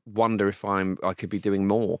 I wonder if I could be doing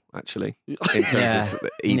more, actually, in terms of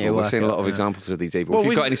evil. We've seen a lot of examples of these evil. If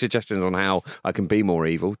you've got any suggestions on how I can be more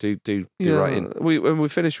evil, do write in. We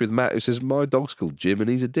finished with Matt, who says, my dog's called Jim and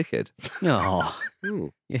he's a dickhead. Oh,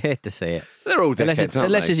 you hate to see it. They're all dickheads,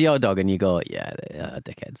 unless it's your dog and you go, yeah, they are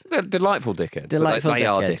dickheads. They're delightful dickheads. They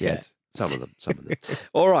are dickheads. Yeah. Some of them.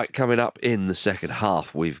 All right, coming up in the second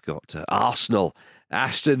half, we've got Arsenal,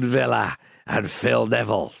 Aston Villa and Phil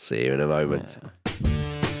Neville. See you in a moment. Yeah.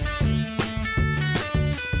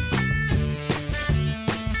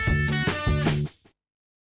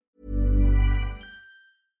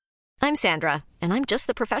 I'm Sandra, and I'm just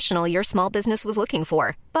the professional your small business was looking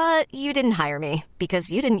for. But you didn't hire me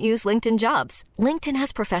because you didn't use LinkedIn Jobs. LinkedIn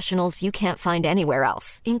has professionals you can't find anywhere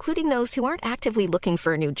else, including those who aren't actively looking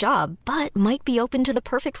for a new job, but might be open to the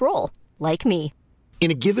perfect role, like me. In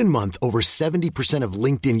a given month, over 70% of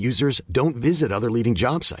LinkedIn users don't visit other leading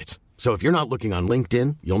job sites. So if you're not looking on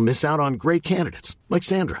LinkedIn, you'll miss out on great candidates like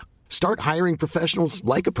Sandra. Start hiring professionals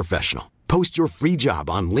like a professional. Post your free job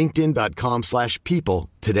on linkedin.com/people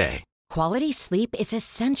today. Quality sleep is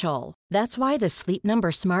essential. That's why the Sleep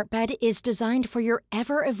Number Smart Bed is designed for your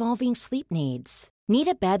ever-evolving sleep needs. Need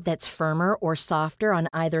a bed that's firmer or softer on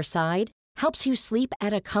either side? Helps you sleep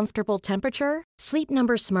at a comfortable temperature? Sleep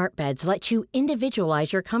Number Smart Beds let you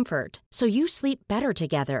individualize your comfort, so you sleep better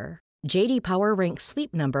together. J.D. Power ranks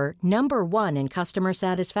Sleep Number number 1 in customer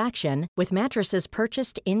satisfaction with mattresses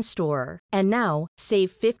purchased in-store. And now,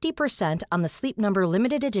 save 50% on the Sleep Number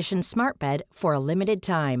Limited Edition Smart Bed for a limited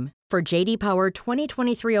time. For J.D. Power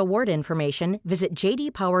 2023 award information, visit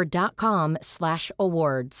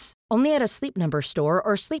jdpower.com/awards. Only at a Sleep Number store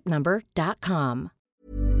or sleepnumber.com.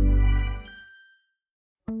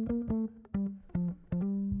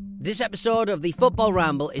 This episode of the Football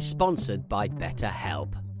Ramble is sponsored by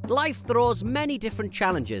BetterHelp. Life throws many different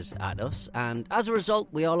challenges at us, and as a result,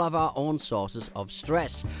 we all have our own sources of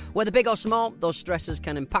stress. Whether big or small, those stresses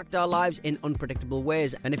can impact our lives in unpredictable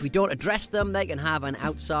ways, and if we don't address them, they can have an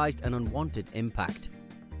outsized and unwanted impact.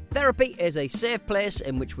 Therapy is a safe place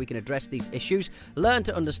in which we can address these issues, learn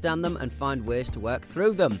to understand them, and find ways to work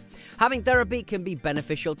through them. Having therapy can be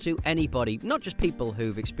beneficial to anybody, not just people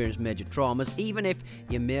who've experienced major traumas, even if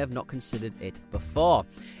you may have not considered it before.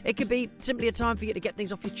 It could be simply a time for you to get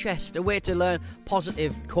things off your chest, a way to learn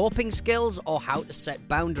positive coping skills or how to set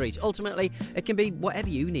boundaries. Ultimately, it can be whatever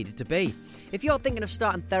you need it to be. If you're thinking of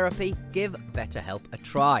starting therapy, give BetterHelp a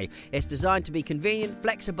try. It's designed to be convenient,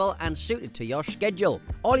 flexible, and suited to your schedule.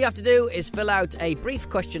 All you have to do is fill out a brief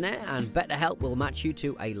questionnaire and BetterHelp will match you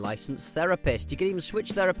to a licensed therapist. You can even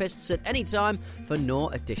switch therapists at any time for no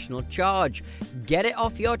additional charge. Get it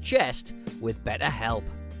off your chest with BetterHelp.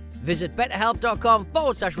 Visit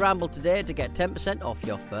betterhelp.com/ramble today to get 10% off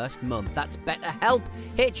your first month. That's BetterHelp,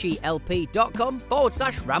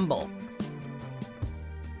 HELP.com/ramble.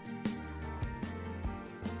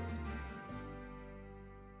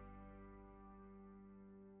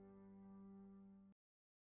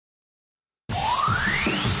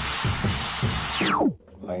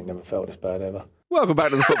 I ain't never felt this bad ever. Welcome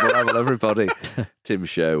back to the Football Ramble, everybody. Tim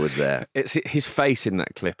Sherwood there. It's his face in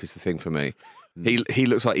that clip is the thing for me. He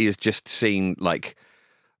looks like he has just seen like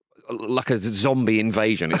a zombie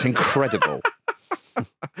invasion. It's incredible.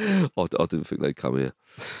 I didn't think they'd come here.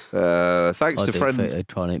 Thanks to friend. They'd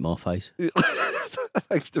try and eat my face.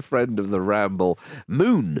 Thanks to friend of the Ramble,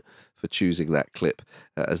 Moon, for choosing that clip.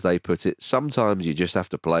 As they put it, sometimes you just have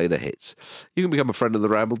to play the hits. You can become a friend of the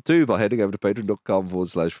Ramble too by heading over to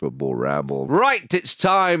patreon.com/Football Ramble. Right, it's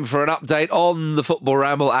time for an update on the Football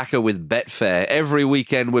Ramble ACCA with Betfair. Every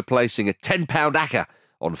weekend we're placing a £10 ACCA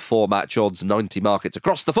on 4 match odds 90 markets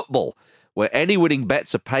across the football, where any winning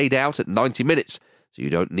bets are paid out at 90 minutes, so you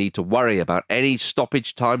don't need to worry about any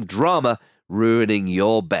stoppage time drama ruining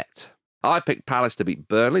your bet. I picked Palace to beat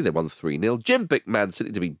Burnley, they won 3-0. Jim picked Man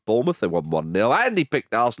City to beat Bournemouth, they won 1-0. Andy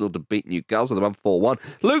picked Arsenal to beat Newcastle, they won 4-1.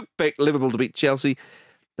 Luke picked Liverpool to beat Chelsea,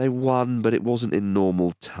 they won, but it wasn't in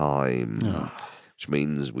normal time. Which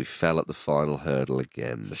means we fell at the final hurdle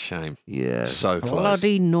again. It's a shame. Yeah. So close.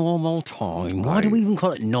 Bloody normal time. Why do we even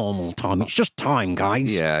call it normal time? It's just time,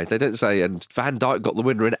 guys. Yeah, they don't say, and Van Dijk got the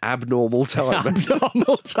winner in abnormal time.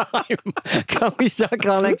 Abnormal time. Can we start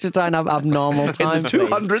calling extra time abnormal time? In the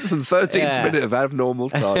 213th minute of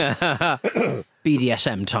abnormal time.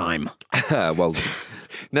 BDSM time. Well,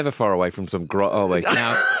 never far away from some grot, are we?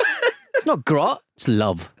 Now, it's not grot, it's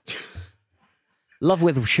love. Love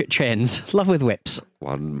with chains. Love with whips.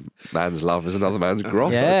 One man's love is another man's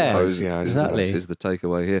gross, Yeah, I suppose. yeah, exactly. Is the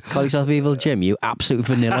takeaway here. Call yourself Evil Jim, you absolute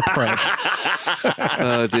vanilla prick.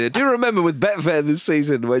 Oh dear. Do you remember with Betfair this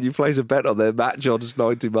season, when you place a bet on their match odds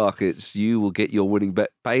 90 markets, you will get your winning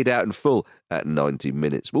bet paid out in full at 90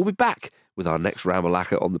 minutes. We'll be back with our next Ramble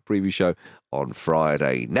ACCA on the preview show on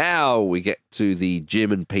Friday. Now we get to the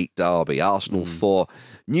Jim and Pete derby. Arsenal 4,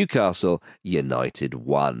 Newcastle United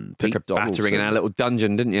 1. Took Pete a battering Donaldson. in our little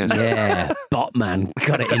dungeon, didn't you? Yeah, bot man.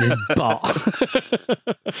 Got it in his bot.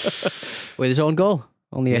 With his own goal.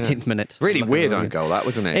 On the 18th minute. Really weird own goal, that,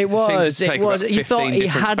 wasn't it? It was. Seemed to take about You thought 15 he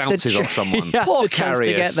different had bounces the off someone. he had Poor the chance to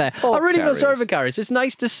Karius. get there. Poor I really feel sorry Karius. for Karius. It's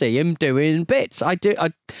nice to see him doing bits. I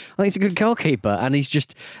think he's a good goalkeeper, and he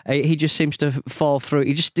just seems to fall through.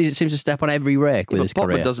 He just seems to step on every rake with But his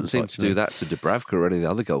career. Botman doesn't seem to do that to Dubravka or any of the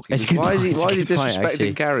other It's goalkeepers. a good Why is he point, disrespecting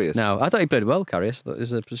actually. Karius? No, I thought he played well, Karius. I thought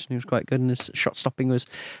his position was quite good, and his shot stopping was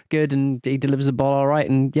good, and he delivers the ball all right.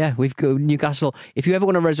 And yeah, we've got Newcastle. If you ever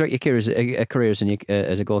want to resurrect your careers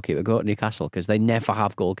as a goalkeeper, go to Newcastle, because they never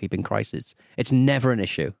have goalkeeping crisis. It's never an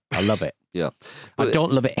issue. I love it. Yeah. I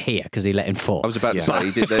don't love it here because he let in 4. I was about to say,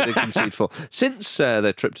 they did concede 4. Since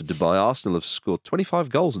their trip to Dubai, Arsenal have scored 25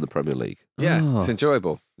 goals in the Premier League. Yeah, it's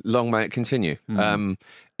enjoyable. Long may it continue.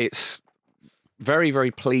 It's very, very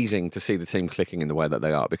pleasing to see the team clicking in the way that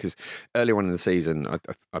they are, because earlier on in the season,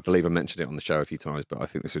 I believe I mentioned it on the show a few times, but I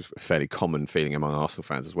think this was a fairly common feeling among Arsenal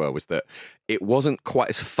fans as well, was that it wasn't quite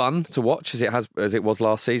as fun to watch as it was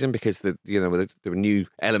last season, because there were new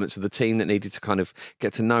elements of the team that needed to kind of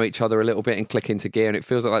get to know each other a little bit and click into gear, and it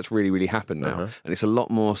feels like that's really, really happened now. And it's a lot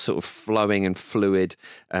more sort of flowing and fluid,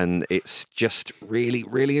 and it's just really,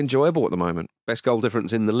 really enjoyable at the moment. Best goal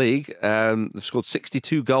difference in the league. They've scored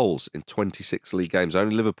 62 goals in 26 league games.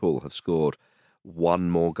 Only Liverpool have scored 1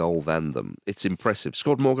 more goal than them. It's impressive.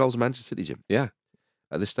 Scored more goals than Manchester City, Jim. Yeah.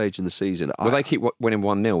 At this stage in the season. Well, they keep winning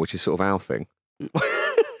 1-0, which is sort of our thing. I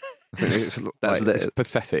think it's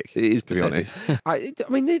pathetic. It is to be pathetic. honest. I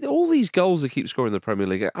mean, all these goals they keep scoring in the Premier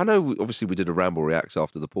League. I know, obviously, we did a Ramble Reacts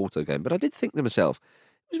after the Porto game, but I did think to myself,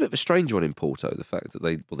 it was a bit of a strange one in Porto, the fact that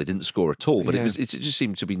they didn't score at all, but it just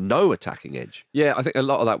seemed to be no attacking edge. Yeah, I think a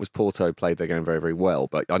lot of that was Porto played their game very, very well,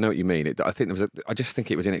 but I know what you mean. I just think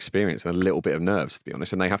it was inexperience and a little bit of nerves, to be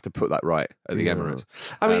honest, and they have to put that right at the Emirates.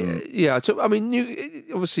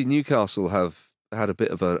 Obviously Newcastle have had a bit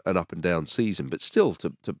of an up and down season, but still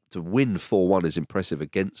to win 4-1 is impressive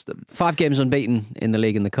against them. 5 games unbeaten in the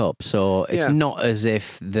league and the cup, so it's not as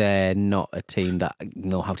if they're not a team that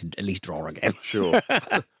know how to at least draw a game. Sure.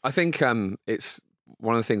 I think it's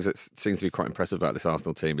one of the things that seems to be quite impressive about this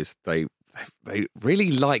Arsenal team is they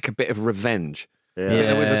really like a bit of revenge. Yeah. I think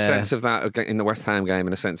there was a sense of that in the West Ham game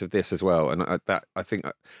and a sense of this as well. And I think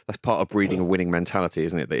that's part of breeding a winning mentality,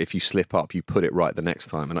 isn't it? That if you slip up, you put it right the next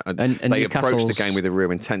time. And they approached the game with a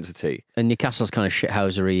real intensity. And Newcastle's kind of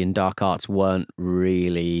shithousery and dark arts weren't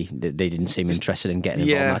really, they didn't seem interested in getting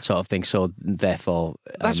involved in that sort of thing. So therefore...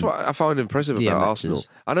 That's what I find impressive about Arsenal. Emirates.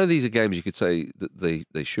 I know these are games you could say that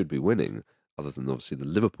they should be winning, other than obviously the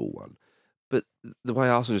Liverpool one. But the way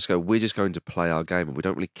Arsenal just go, we're just going to play our game and we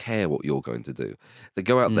don't really care what you're going to do. They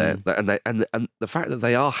go out there and the fact that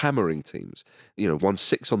they are hammering teams,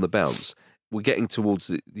 1-6 on the bounce, we're getting towards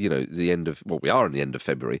the end of, we are in the end of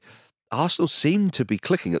February. Arsenal seem to be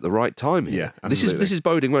clicking at the right time here. Yeah, this is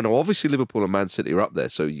boding well. Now, obviously Liverpool and Man City are up there,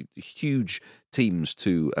 so huge teams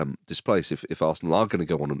to displace if Arsenal are going to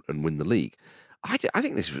go on and win the league. I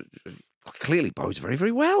think this clearly bodes very,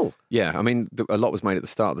 very well. Yeah, I mean, a lot was made at the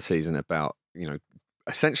start of the season about,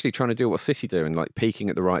 essentially trying to do what City do and like peaking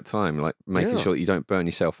at the right time, like making sure that you don't burn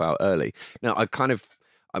yourself out early. Now,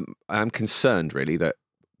 I'm concerned really that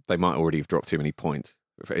they might already have dropped too many points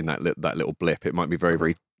in that little blip. It might be very,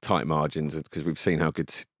 very tight margins because we've seen how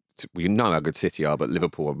good. We know how good City are, but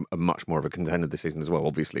Liverpool are much more of a contender this season as well,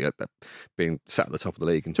 obviously, at being sat at the top of the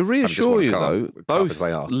league. And to reassure you, though, both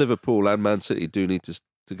Liverpool and Man City do need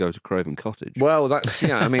to go to Craven Cottage. Well, that's,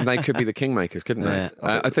 I mean, they could be the kingmakers, couldn't they?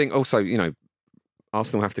 I think also,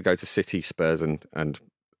 Arsenal have to go to City, Spurs and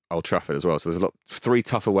Old Trafford as well. So there's 3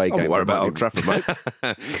 tough away games. Don't worry about Old Trafford,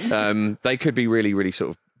 mate. They could be really, really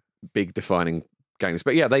sort of big defining games.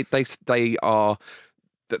 But yeah, they are...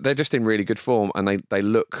 They're just in really good form, and they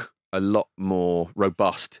look a lot more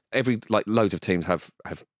robust. Loads of teams have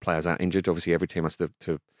players out injured. Obviously, every team has to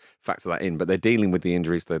factor that in, but they're dealing with the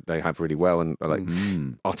injuries that they have really well. And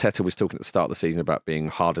Arteta was talking at the start of the season about being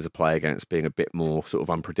harder to play against, being a bit more sort of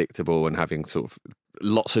unpredictable, and having sort of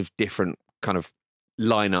lots of different kind of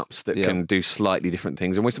lineups that can do slightly different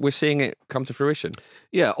things. And we're seeing it come to fruition.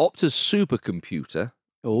 Yeah, Opta's supercomputer.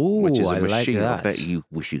 Oh, which is a I machine. like that. I bet you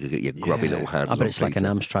wish you could get your grubby little hands on. I bet it's like an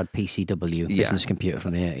Peter. Amstrad PCW business computer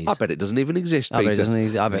from the 80s. I bet it doesn't even exist, I bet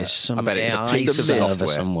Peter. I bet it's some just a server software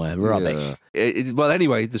somewhere. Rubbish. Well,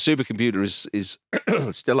 anyway, the supercomputer is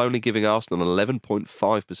still only giving Arsenal an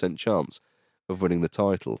 11.5% chance of winning the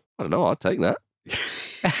title. I don't know. I'd take that.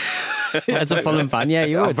 As a Fulham fan, yeah,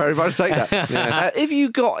 you would. I'd very much take that.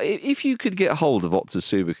 If you could get hold of Opta's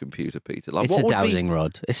supercomputer, Peter, it's a dowsing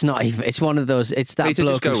rod. It's not even. It's one of those. It's that Peter,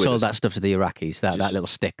 bloke who sold that stuff to the Iraqis. That little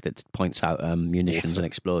stick that points out munitions and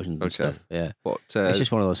explosions and stuff. Yeah. It's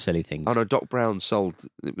just one of those silly things. Oh no, Doc Brown sold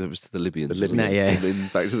it was to the Libyans. In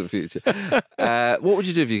Back to the Future. What would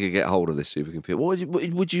you do if you could get hold of this supercomputer?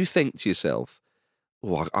 What would you think to yourself?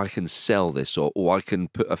 Oh, I can sell this, or I can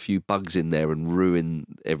put a few bugs in there and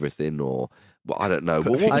ruin everything, or I don't know.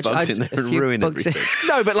 Put a few bugs in there and ruin everything.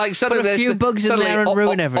 No, but like suddenly put a few bugs in there and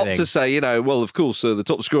ruin everything. To say, well, of course, the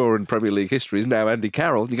top scorer in Premier League history is now Andy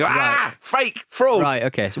Carroll. And you go, fake, fraud. Right,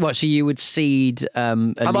 okay. So you would seed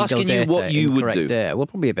illegal data? I'm asking you what you would do. Data. Well,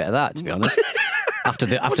 probably a bit of that, to be honest. After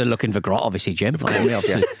looking for grot, obviously, Jim.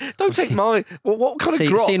 Don't take my... What kind of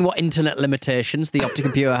grot? Seeing what internet limitations the Opta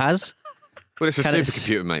computer has. Well, it's a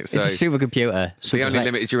supercomputer, mate. So it's a supercomputer. The only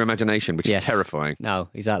limit is your imagination, which is terrifying. No,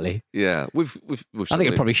 exactly. Yeah, I think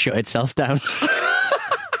it'd probably shut itself down.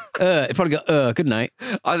 It'd probably go, good night.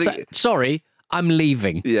 Sorry, I'm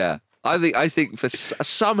leaving. Yeah. I think for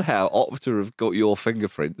somehow Opta have got your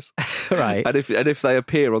fingerprints, right? And if they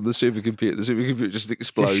appear on the supercomputer just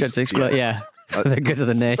explodes. Just explode, yeah. For the good of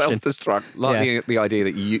the nation. Self-destruct. Like the idea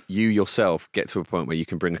that you yourself get to a point where you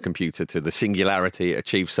can bring a computer to the singularity,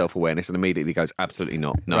 achieve self-awareness, and immediately goes, absolutely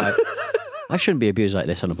not. No. Right. I shouldn't be abused like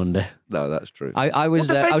this on a Monday. No, that's true. I was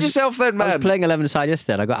defend yourself then, man. I was playing 11-a-side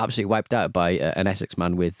yesterday and I got absolutely wiped out by an Essex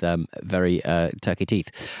man with very turkey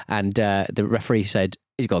teeth. And the referee said,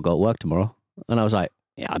 he's got to go to work tomorrow. And I was like,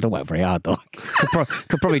 yeah, I don't work very hard though.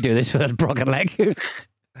 Could probably do this with a broken leg.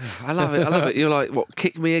 I love it. You're like, what,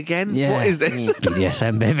 kick me again? Yeah. What is this?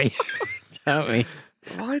 BDSM, baby. Tell me.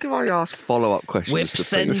 Why do I ask follow-up questions?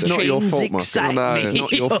 Whips and it's not your fault, excite No, me. it's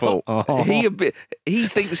not your fault. Oh. He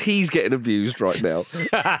thinks he's getting abused right now.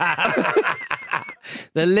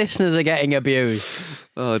 The listeners are getting abused.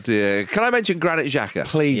 Oh dear. Can I mention Granit Xhaka?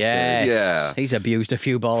 Please do. Yeah. He's abused a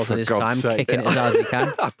few balls For at his God's time, sake. kicking it as hard as he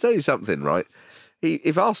can. I'll tell you something, right?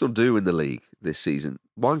 If Arsenal do win the league this season,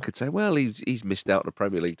 one could say, well, he's missed out on a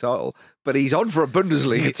Premier League title, but he's on for a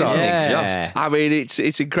Bundesliga title. Yeah. I mean,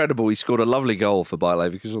 it's incredible. He scored a lovely goal for Bayer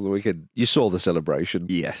Leverkusen on the weekend. You saw the celebration.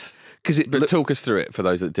 Yes. But talk us through it for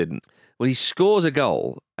those that didn't. Well, he scores a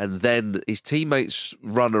goal and then his teammates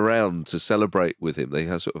run around to celebrate with him. They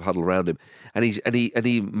sort of huddle around him, and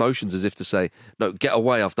he motions as if to say, "No, get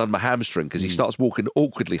away! I've done my hamstring." Because he starts walking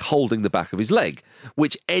awkwardly, holding the back of his leg,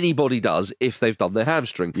 which anybody does if they've done their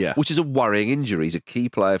hamstring. Yeah. Which is a worrying injury. He's a key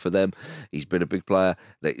player for them. He's been a big player.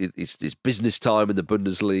 It's business time in the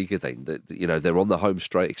Bundesliga. They're on the home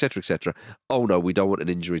straight, etc., etc. Oh no, we don't want an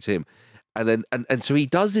injury to him. And then and so he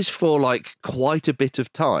does this for like quite a bit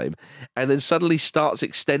of time, and then suddenly starts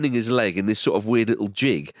extending his leg in this sort of weird little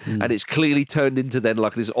jig, and it's clearly turned into then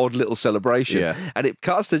like this odd little celebration. Yeah. And it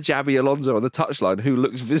cuts to Xabi Alonso on the touchline, who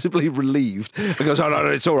looks visibly relieved and goes, "Oh no,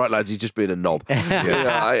 it's all right, lads. He's just being a knob."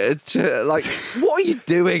 It's like, what are you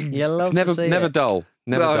doing? You love It's to see never it. dull.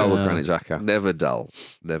 Never dull with Granit Xhaka. Never dull.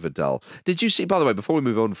 Never dull. Did you see, by the way, before we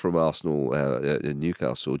move on from Arsenal in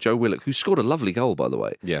Newcastle, Joe Willock, who scored a lovely goal, by the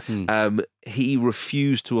way. Yes. He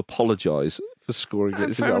refused to apologise for scoring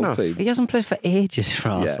against his fair old enough. team. He hasn't played for ages for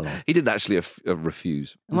Arsenal. Yeah. He didn't actually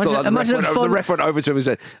refuse. Imagine The ref went over to him and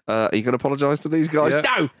said, "Are you going to apologise to these guys?" Yeah.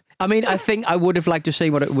 No. I mean, I think I would have liked to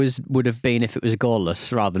see what it would have been if it was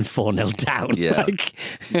goalless rather than 4-0 down. Yeah.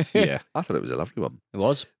 Yeah. I thought it was a lovely one. It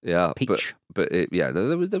was. Yeah, Peach. but there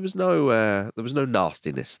was no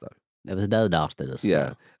nastiness though. There was no nastiness.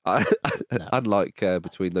 Yeah, No. unlike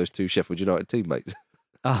between those two Sheffield United teammates.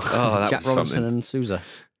 Oh, that Jack was Robinson something. and Sousa.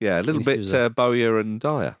 Yeah, a little Vinny bit Sousa. Bowyer and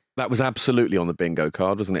Dyer. That was absolutely on the bingo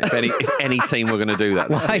card, wasn't it? If any team were going to do that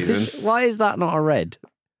this season. Why is that not a red?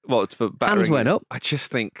 Well, it's for battering. Hands went up. I just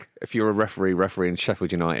think if you're a referee in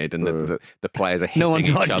Sheffield United and the players are hitting No one's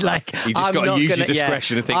each watched other, like you just got to use your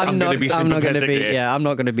discretion and think, I'm going to be sympathetic here. Yeah, I'm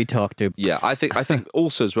not going to be talked to. Yeah, I think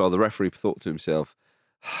also as well the referee thought to himself,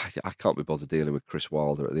 I can't be bothered dealing with Chris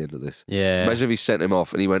Wilder at the end of this. Yeah. Imagine if he sent him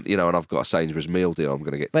off and he went, and I've got a Sainsbury's meal deal I'm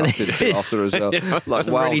going to get But tucked into it's- after as well. Like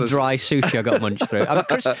Some really Wilder's- dry sushi I got munched through. I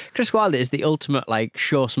mean, Chris Wilder is the ultimate,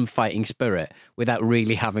 show some fighting spirit without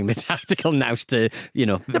really having the tactical nous to,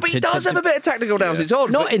 No, but he does have a bit of tactical nous. It's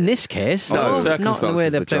odd. Not but- in this case. No, No, not in the way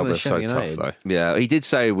they're playing with so Sheffield tough, United. though. Yeah, he did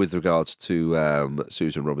say with regards to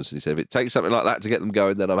Susan Robinson, he said, if it takes something like that to get them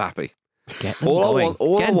going, then I'm happy. Get them All I going. want-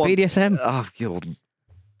 all I Get want- BDSM. Oh, God.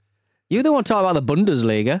 You're the one talking about the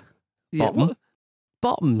Bundesliga. Yeah, Bottom. what-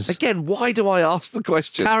 Bottoms. Again, why do I ask the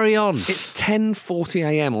question? Carry on. It's 10:40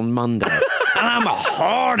 a.m. on Monday. And I'm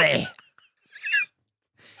horny.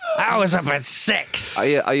 I was up at 6.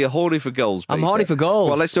 Are you horny for goals, I'm Peter? horny for goals.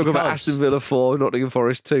 Well, let's talk about because- Aston Villa 4, Nottingham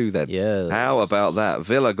Forest 2 then. Yeah. How about that?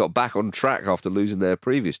 Villa got back on track after losing their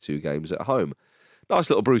previous 2 games at home. Nice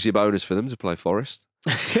little Brucey bonus for them to play Forest.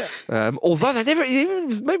 Although they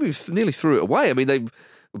maybe nearly threw it away. I mean, they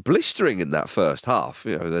were blistering in that first half,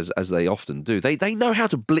 as they often do. They know how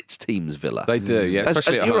to blitz teams, Villa. They do, yeah,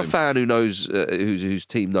 especially as at you're home. a fan who knows whose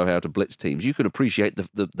team know how to blitz teams. You can appreciate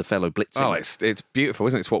the fellow blitzing. Oh, it's beautiful,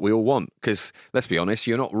 isn't it? It's what we all want. Because, let's be honest,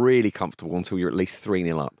 you're not really comfortable until you're at least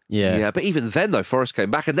 3-0 up. Yeah. But even then, though, Forest came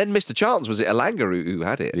back and then missed a chance. Was it Elanga who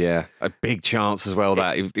had it? Yeah, a big chance as well.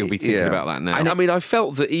 That he'll be thinking about that now. And I mean, I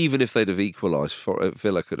felt that even if they'd have equalised,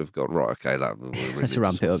 Villa could have gone right. Okay, Let's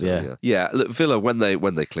ramp it up. Yeah. Yeah. Look, Villa when they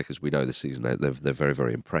click, as we know this season, they're very,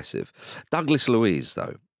 very impressive. Douglas Luiz,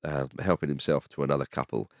 though, helping himself to another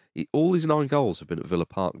couple. All his 9 goals have been at Villa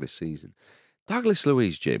Park this season. Douglas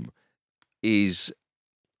Luiz, Jim, is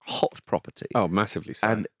hot property. Oh, massively so.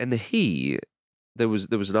 And there was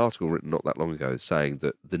an article written not that long ago saying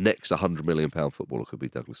that the next £100 million footballer could be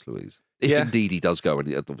Douglas Luiz, if indeed he does go,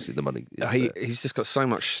 and obviously the money. Is there. He's just got so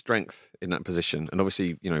much strength in that position, and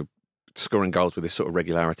obviously, scoring goals with this sort of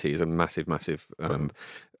regularity is a massive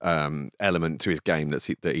element to his game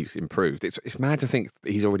that he's improved. It's mad to think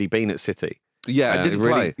that he's already been at City. Yeah, it didn't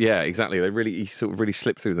play. Yeah, exactly. He sort of really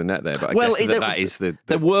slipped through the net there. But I guess that is the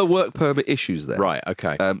there were work permit issues there, right.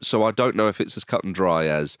 Okay. So I don't know if it's as cut and dry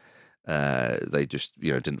as they just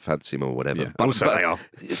didn't fancy him or whatever. Yeah. Also, they are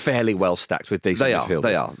fairly well stacked with decent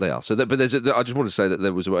midfielders. They are. So, but I just want to say that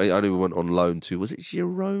there was only went on loan to, was it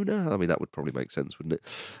Girona? I mean, that would probably make sense, wouldn't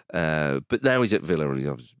it? But now he's at Villa and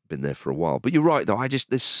he's been there for a while. But you're right, though.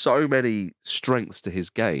 There's so many strengths to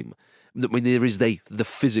his game. I mean, there is the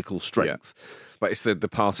physical strength. Yeah. But it's the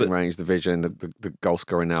passing range, the vision, the goal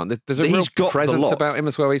scoring now. There's a He's real got the presence lot. about him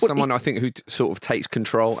as well. He's someone I think who sort of takes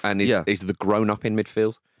control and is the grown up in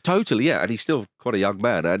midfield. Totally, yeah, and he's still quite a young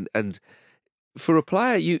man, and for a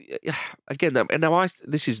player,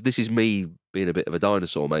 this is me being a bit of a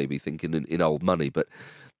dinosaur, maybe thinking in old money, but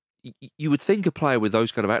you would think a player with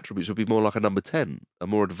those kind of attributes would be more like a number 10, a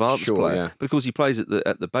more advanced player, yeah. because he plays at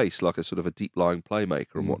the base like a sort of a deep lying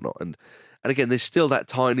playmaker and whatnot, and again, there's still that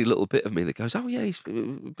tiny little bit of me that goes, oh yeah,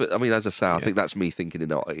 but I mean, as I say, I think that's me thinking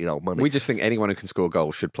in old money. We just think anyone who can score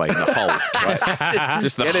goals should play in the hole. Right?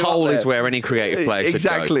 just the Get him hole up is there. where any creative player should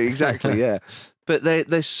go. Exactly, yeah. But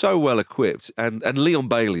they're so well equipped, and Leon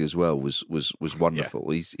Bailey as well was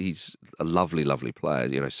wonderful. Yeah. He's a lovely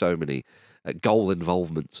player. So many goal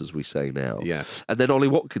involvements, as we say now. Yeah. And then Ollie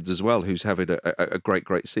Watkins as well, who's having a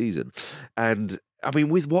great season. And I mean,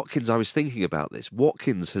 with Watkins, I was thinking about this.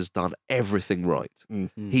 Watkins has done everything right.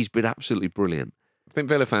 Mm-hmm. He's been absolutely brilliant. I think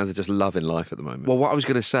Villa fans are just loving life at the moment. Well, what I was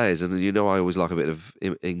going to say is, and I always like a bit of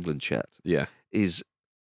England chat. Yeah. Is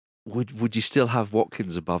would you still have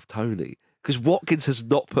Watkins above Tony? Because Watkins has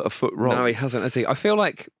not put a foot wrong. No, he hasn't, has he? I feel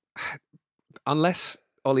like unless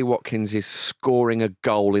Ollie Watkins is scoring a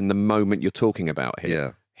goal in the moment you're talking about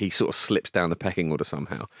here, he sort of slips down the pecking order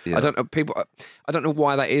somehow. Yeah. I don't know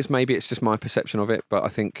why that is. Maybe it's just my perception of it, but I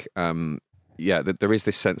think, that there is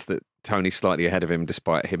this sense that Tony's slightly ahead of him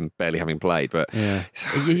despite him barely having played. But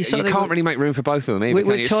you can't really make room for both of them either.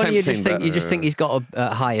 With Tony, you just think he's got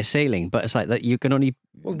a higher ceiling, but it's like that you can only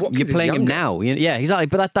you're playing him now. Yeah, exactly.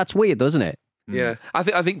 But that's weird, though, isn't it? Yeah, I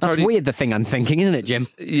think that's Tony, weird. The thing I'm thinking, isn't it, Jim?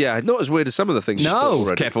 Yeah, not as weird as some of the things.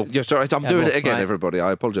 No, careful. Yeah, sorry, I'm doing it again, right. everybody.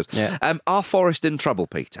 I apologise. Yeah. Are Forest in trouble,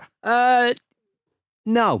 Peter?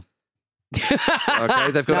 No.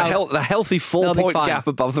 Okay, they've got a healthy 4-point gap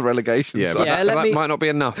above the relegation. Yeah, zone. but that might not be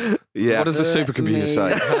enough. Yeah. What does the supercomputer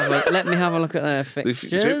say? Let me have a look at their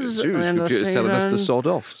fixtures. The supercomputer's telling us to sod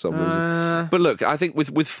off for some reason. But look, I think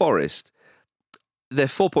with Forest, they're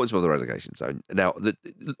 4 points above the relegation zone. Now,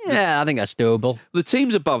 I think that's doable. The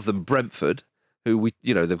teams above them, Brentford, who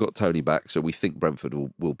they've got Tony back, so we think Brentford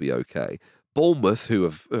will be okay. Bournemouth, who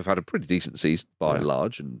have had a pretty decent season by and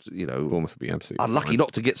large, and Bournemouth will be absolutely unlucky fine.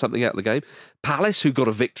 not to get something out of the game. Palace, who got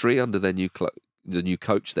a victory under their new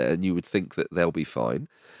coach there, and you would think that they'll be fine.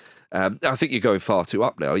 I think you're going far too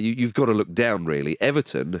up now. You've got to look down, really.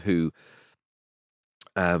 Everton, who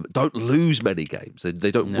don't lose many games,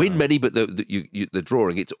 they don't win many, but they're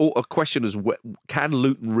drawing. It's all a question as can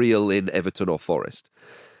Luton reel in Everton or Forest,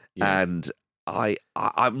 and I'm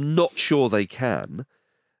not sure they can.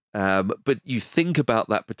 But you think about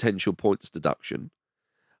that potential points deduction.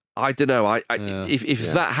 I don't know.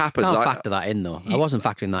 If that happens, I'll factor that in though. I wasn't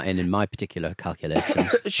factoring that in my particular calculation.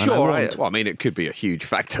 Sure. It could be a huge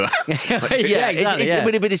factor. Yeah,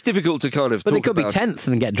 exactly. But it's difficult to kind of. But talk they could be about 10th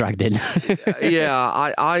and get dragged in.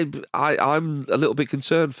 I'm a little bit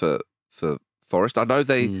concerned for Forest. I know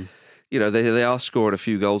they. They are scoring a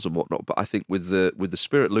few goals and whatnot, but I think with the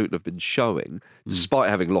spirit Luton have been showing, despite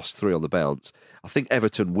having lost 3 on the bounce, I think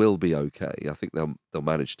Everton will be okay. I think they'll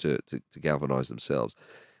manage to galvanise themselves.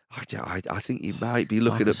 I think you might be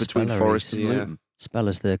looking at between Forest and Luton.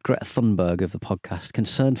 Speller's the Greta Thunberg of the podcast.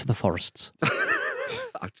 Concerned for the forests.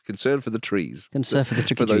 I'm concerned for the trees. Concerned for the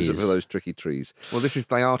tricky trees. For those tricky trees. Well,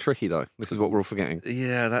 they are tricky though. This is what we're all forgetting.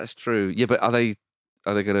 Yeah, that's true. Yeah, but are they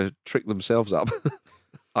going to trick themselves up?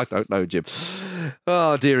 I don't know, Jim.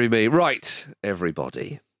 Oh, dearie me. Right,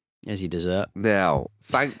 everybody. As you deserve. Now,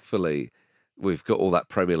 thankfully, we've got all that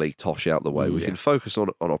Premier League tosh out the way. We can focus on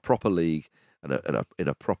a proper league and in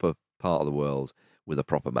a proper part of the world with a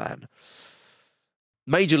proper man.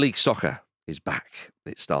 Major League Soccer is back.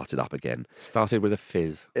 It started up again. Started with a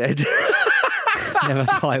fizz. Never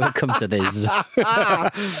thought it would come to this.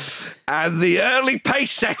 And the early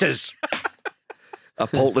pace setters are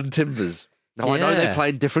Portland Timbers. Now, I know they play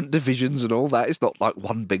in different divisions and all that. It's not like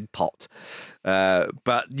one big pot.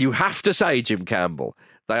 But you have to say, Jim Campbell,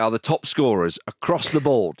 they are the top scorers across the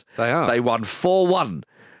board. They are. They won 4-1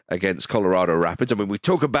 against Colorado Rapids. I mean, we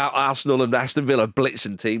talk about Arsenal and Aston Villa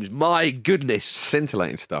blitzing teams. My goodness.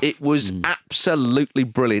 Scintillating stuff. It was absolutely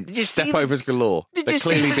brilliant. Did you see overs galore. They're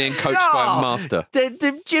clearly being coached by a master.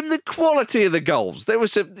 Jim, the quality of the goals. There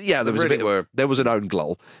was there was an own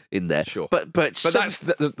goal in there. Sure. But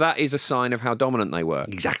that is a sign of how dominant they were.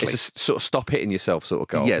 Exactly. It's a sort of stop hitting yourself sort of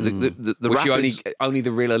goal. Yeah, the which Rapids, only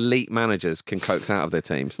the real elite managers can coax out of their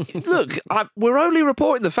teams. Look, we're only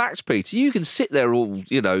reporting the facts, Peter. You can sit there all,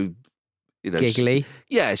 giggly.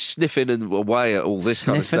 Sniffing and away at all this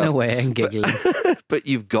kind of stuff. Sniffing away and giggling. But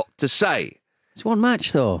you've got to say. It's one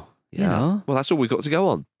match, though. You know? Well, that's all we've got to go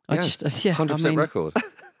on. 100% record.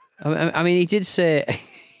 I mean, he did say...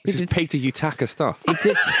 This is Peter Utaka stuff. He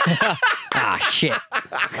did say... shit.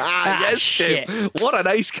 Yes, shit. Tim. What an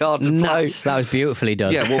ace card to play. Nuts. That was beautifully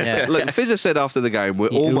done. Yeah, well, look, Fizzer said after the game,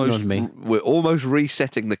 we're almost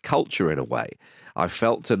resetting the culture in a way. I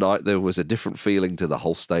felt tonight there was a different feeling to the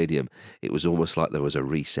whole stadium. It was almost like there was a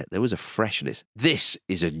reset. There was a freshness. This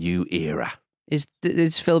is a new era. Is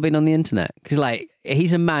Phil been on the internet? Because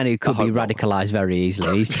he's a man who could be radicalised very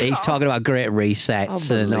easily. He's talking about great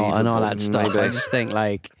resets and all that stuff. I just think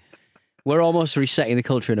we're almost resetting the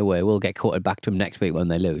culture in a way. We'll get quoted back to him next week when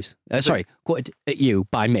they lose. Quoted at you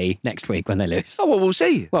by me next week when they lose. Oh, well, we'll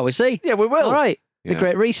see. Well, we'll see. Yeah, we will. All right. Yeah. The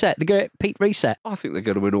great reset. The great Pete reset. I think they're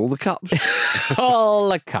going to win all the cups. All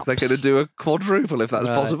the cups. They're going to do a quadruple if that's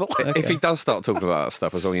possible. Okay. If he does start talking about that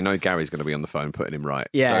stuff as well, Gary's going to be on the phone putting him right.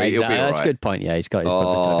 Yeah, so exactly. That's a good point. Yeah, he's got his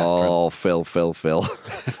brother to look after him.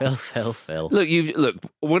 Oh, Phil. Look,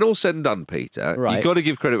 when all said and done, Peter, you've got to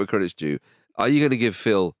give credit where credit's due. Are you going to give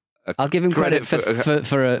Phil I'll give him credit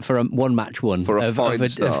for a one match won for a fine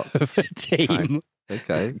start of a team.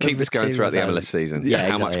 Okay. Keep this going throughout the MLS season. Yeah,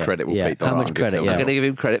 how much credit will Pete How much credit? I'm going to give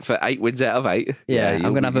him credit for 8 wins out of 8. Yeah,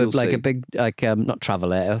 I'm going to have a big not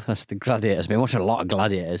Travelator. That's the Gladiators. I've been watching a lot of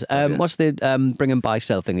Gladiators. What's the bring and buy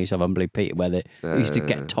sell thing you used to have on Blue Peter where they used to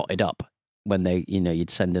get totted up when they you'd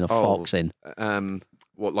send in a Fox in.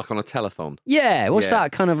 What, like on a telethon? Yeah, what's Yeah.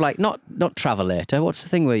 that kind of like? Not Travelator. What's the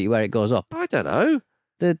thing where it goes up? I don't know.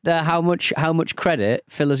 The how much credit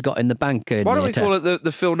Phil has got in the bank? Why don't we call it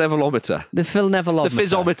the Phil Nevelometer? The Phil Nevelometer. The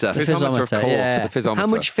Fizzometer. The Fizzometer, of course. yeah. The Fizzometer. How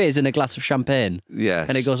much fizz in a glass of champagne? Yes.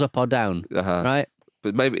 And it goes up or down, Uh-huh. right?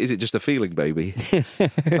 But maybe, is it just a feeling, baby?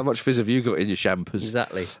 How much fizz have you got in your champers?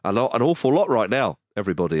 Exactly. An awful lot right now,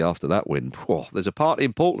 everybody, after that win. Whew, there's a party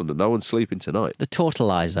in Portland and no one's sleeping tonight. The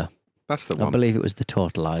Totalizer. That's the I one. believe it was the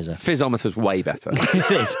Totalizer. Fizzometer's way better.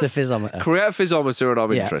 It's the Fizzometer. Create a Fizzometer and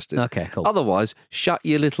I'm Yeah. interested. Okay, cool. Otherwise, shut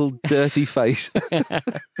your little dirty face.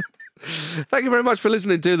 Thank you very much for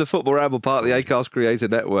listening to the Football Ramble, part of the Acast Creator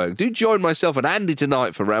Network. Do join myself and Andy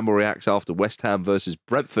tonight for Ramble Reacts after West Ham versus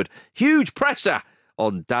Brentford. Huge presser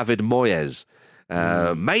on David Moyes.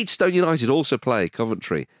 Maidstone United also play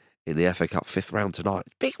Coventry in the FA Cup 5th round tonight.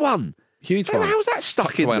 Big one. Huge one. How's that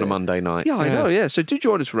stuck in away there? on a Monday night. Yeah, I know, yeah. So do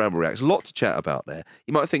join us for Ramble Reacts. A lot to chat about there.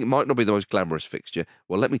 You might think it might not be the most glamorous fixture.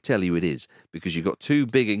 Well, let me tell you it is, because you've got two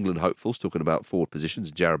big England hopefuls talking about forward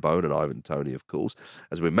positions, Jarrod Bowen and Ivan Toney, of course.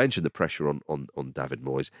 As we mentioned, the pressure on David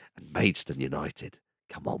Moyes and Maidstone United.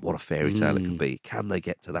 Come on, what a fairy tale it can be. Can they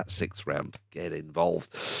get to that 6th round? Get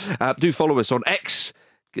involved. Do follow us on X,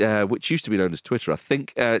 which used to be known as Twitter, I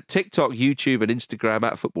think. TikTok, YouTube and Instagram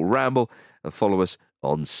at Football Ramble. And follow us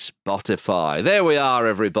on Spotify. There we are,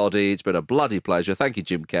 everybody. It's been a bloody pleasure. Thank you,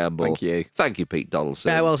 Jim Campbell. Thank you. Thank you, Pete Donaldson.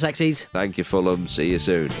 Farewell, sexies. Thank you, Fulham. See you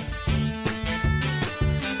soon.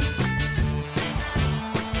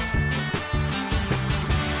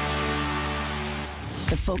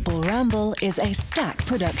 The Football Ramble is a Stack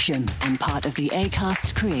production and part of the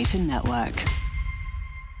Acast Creator Network.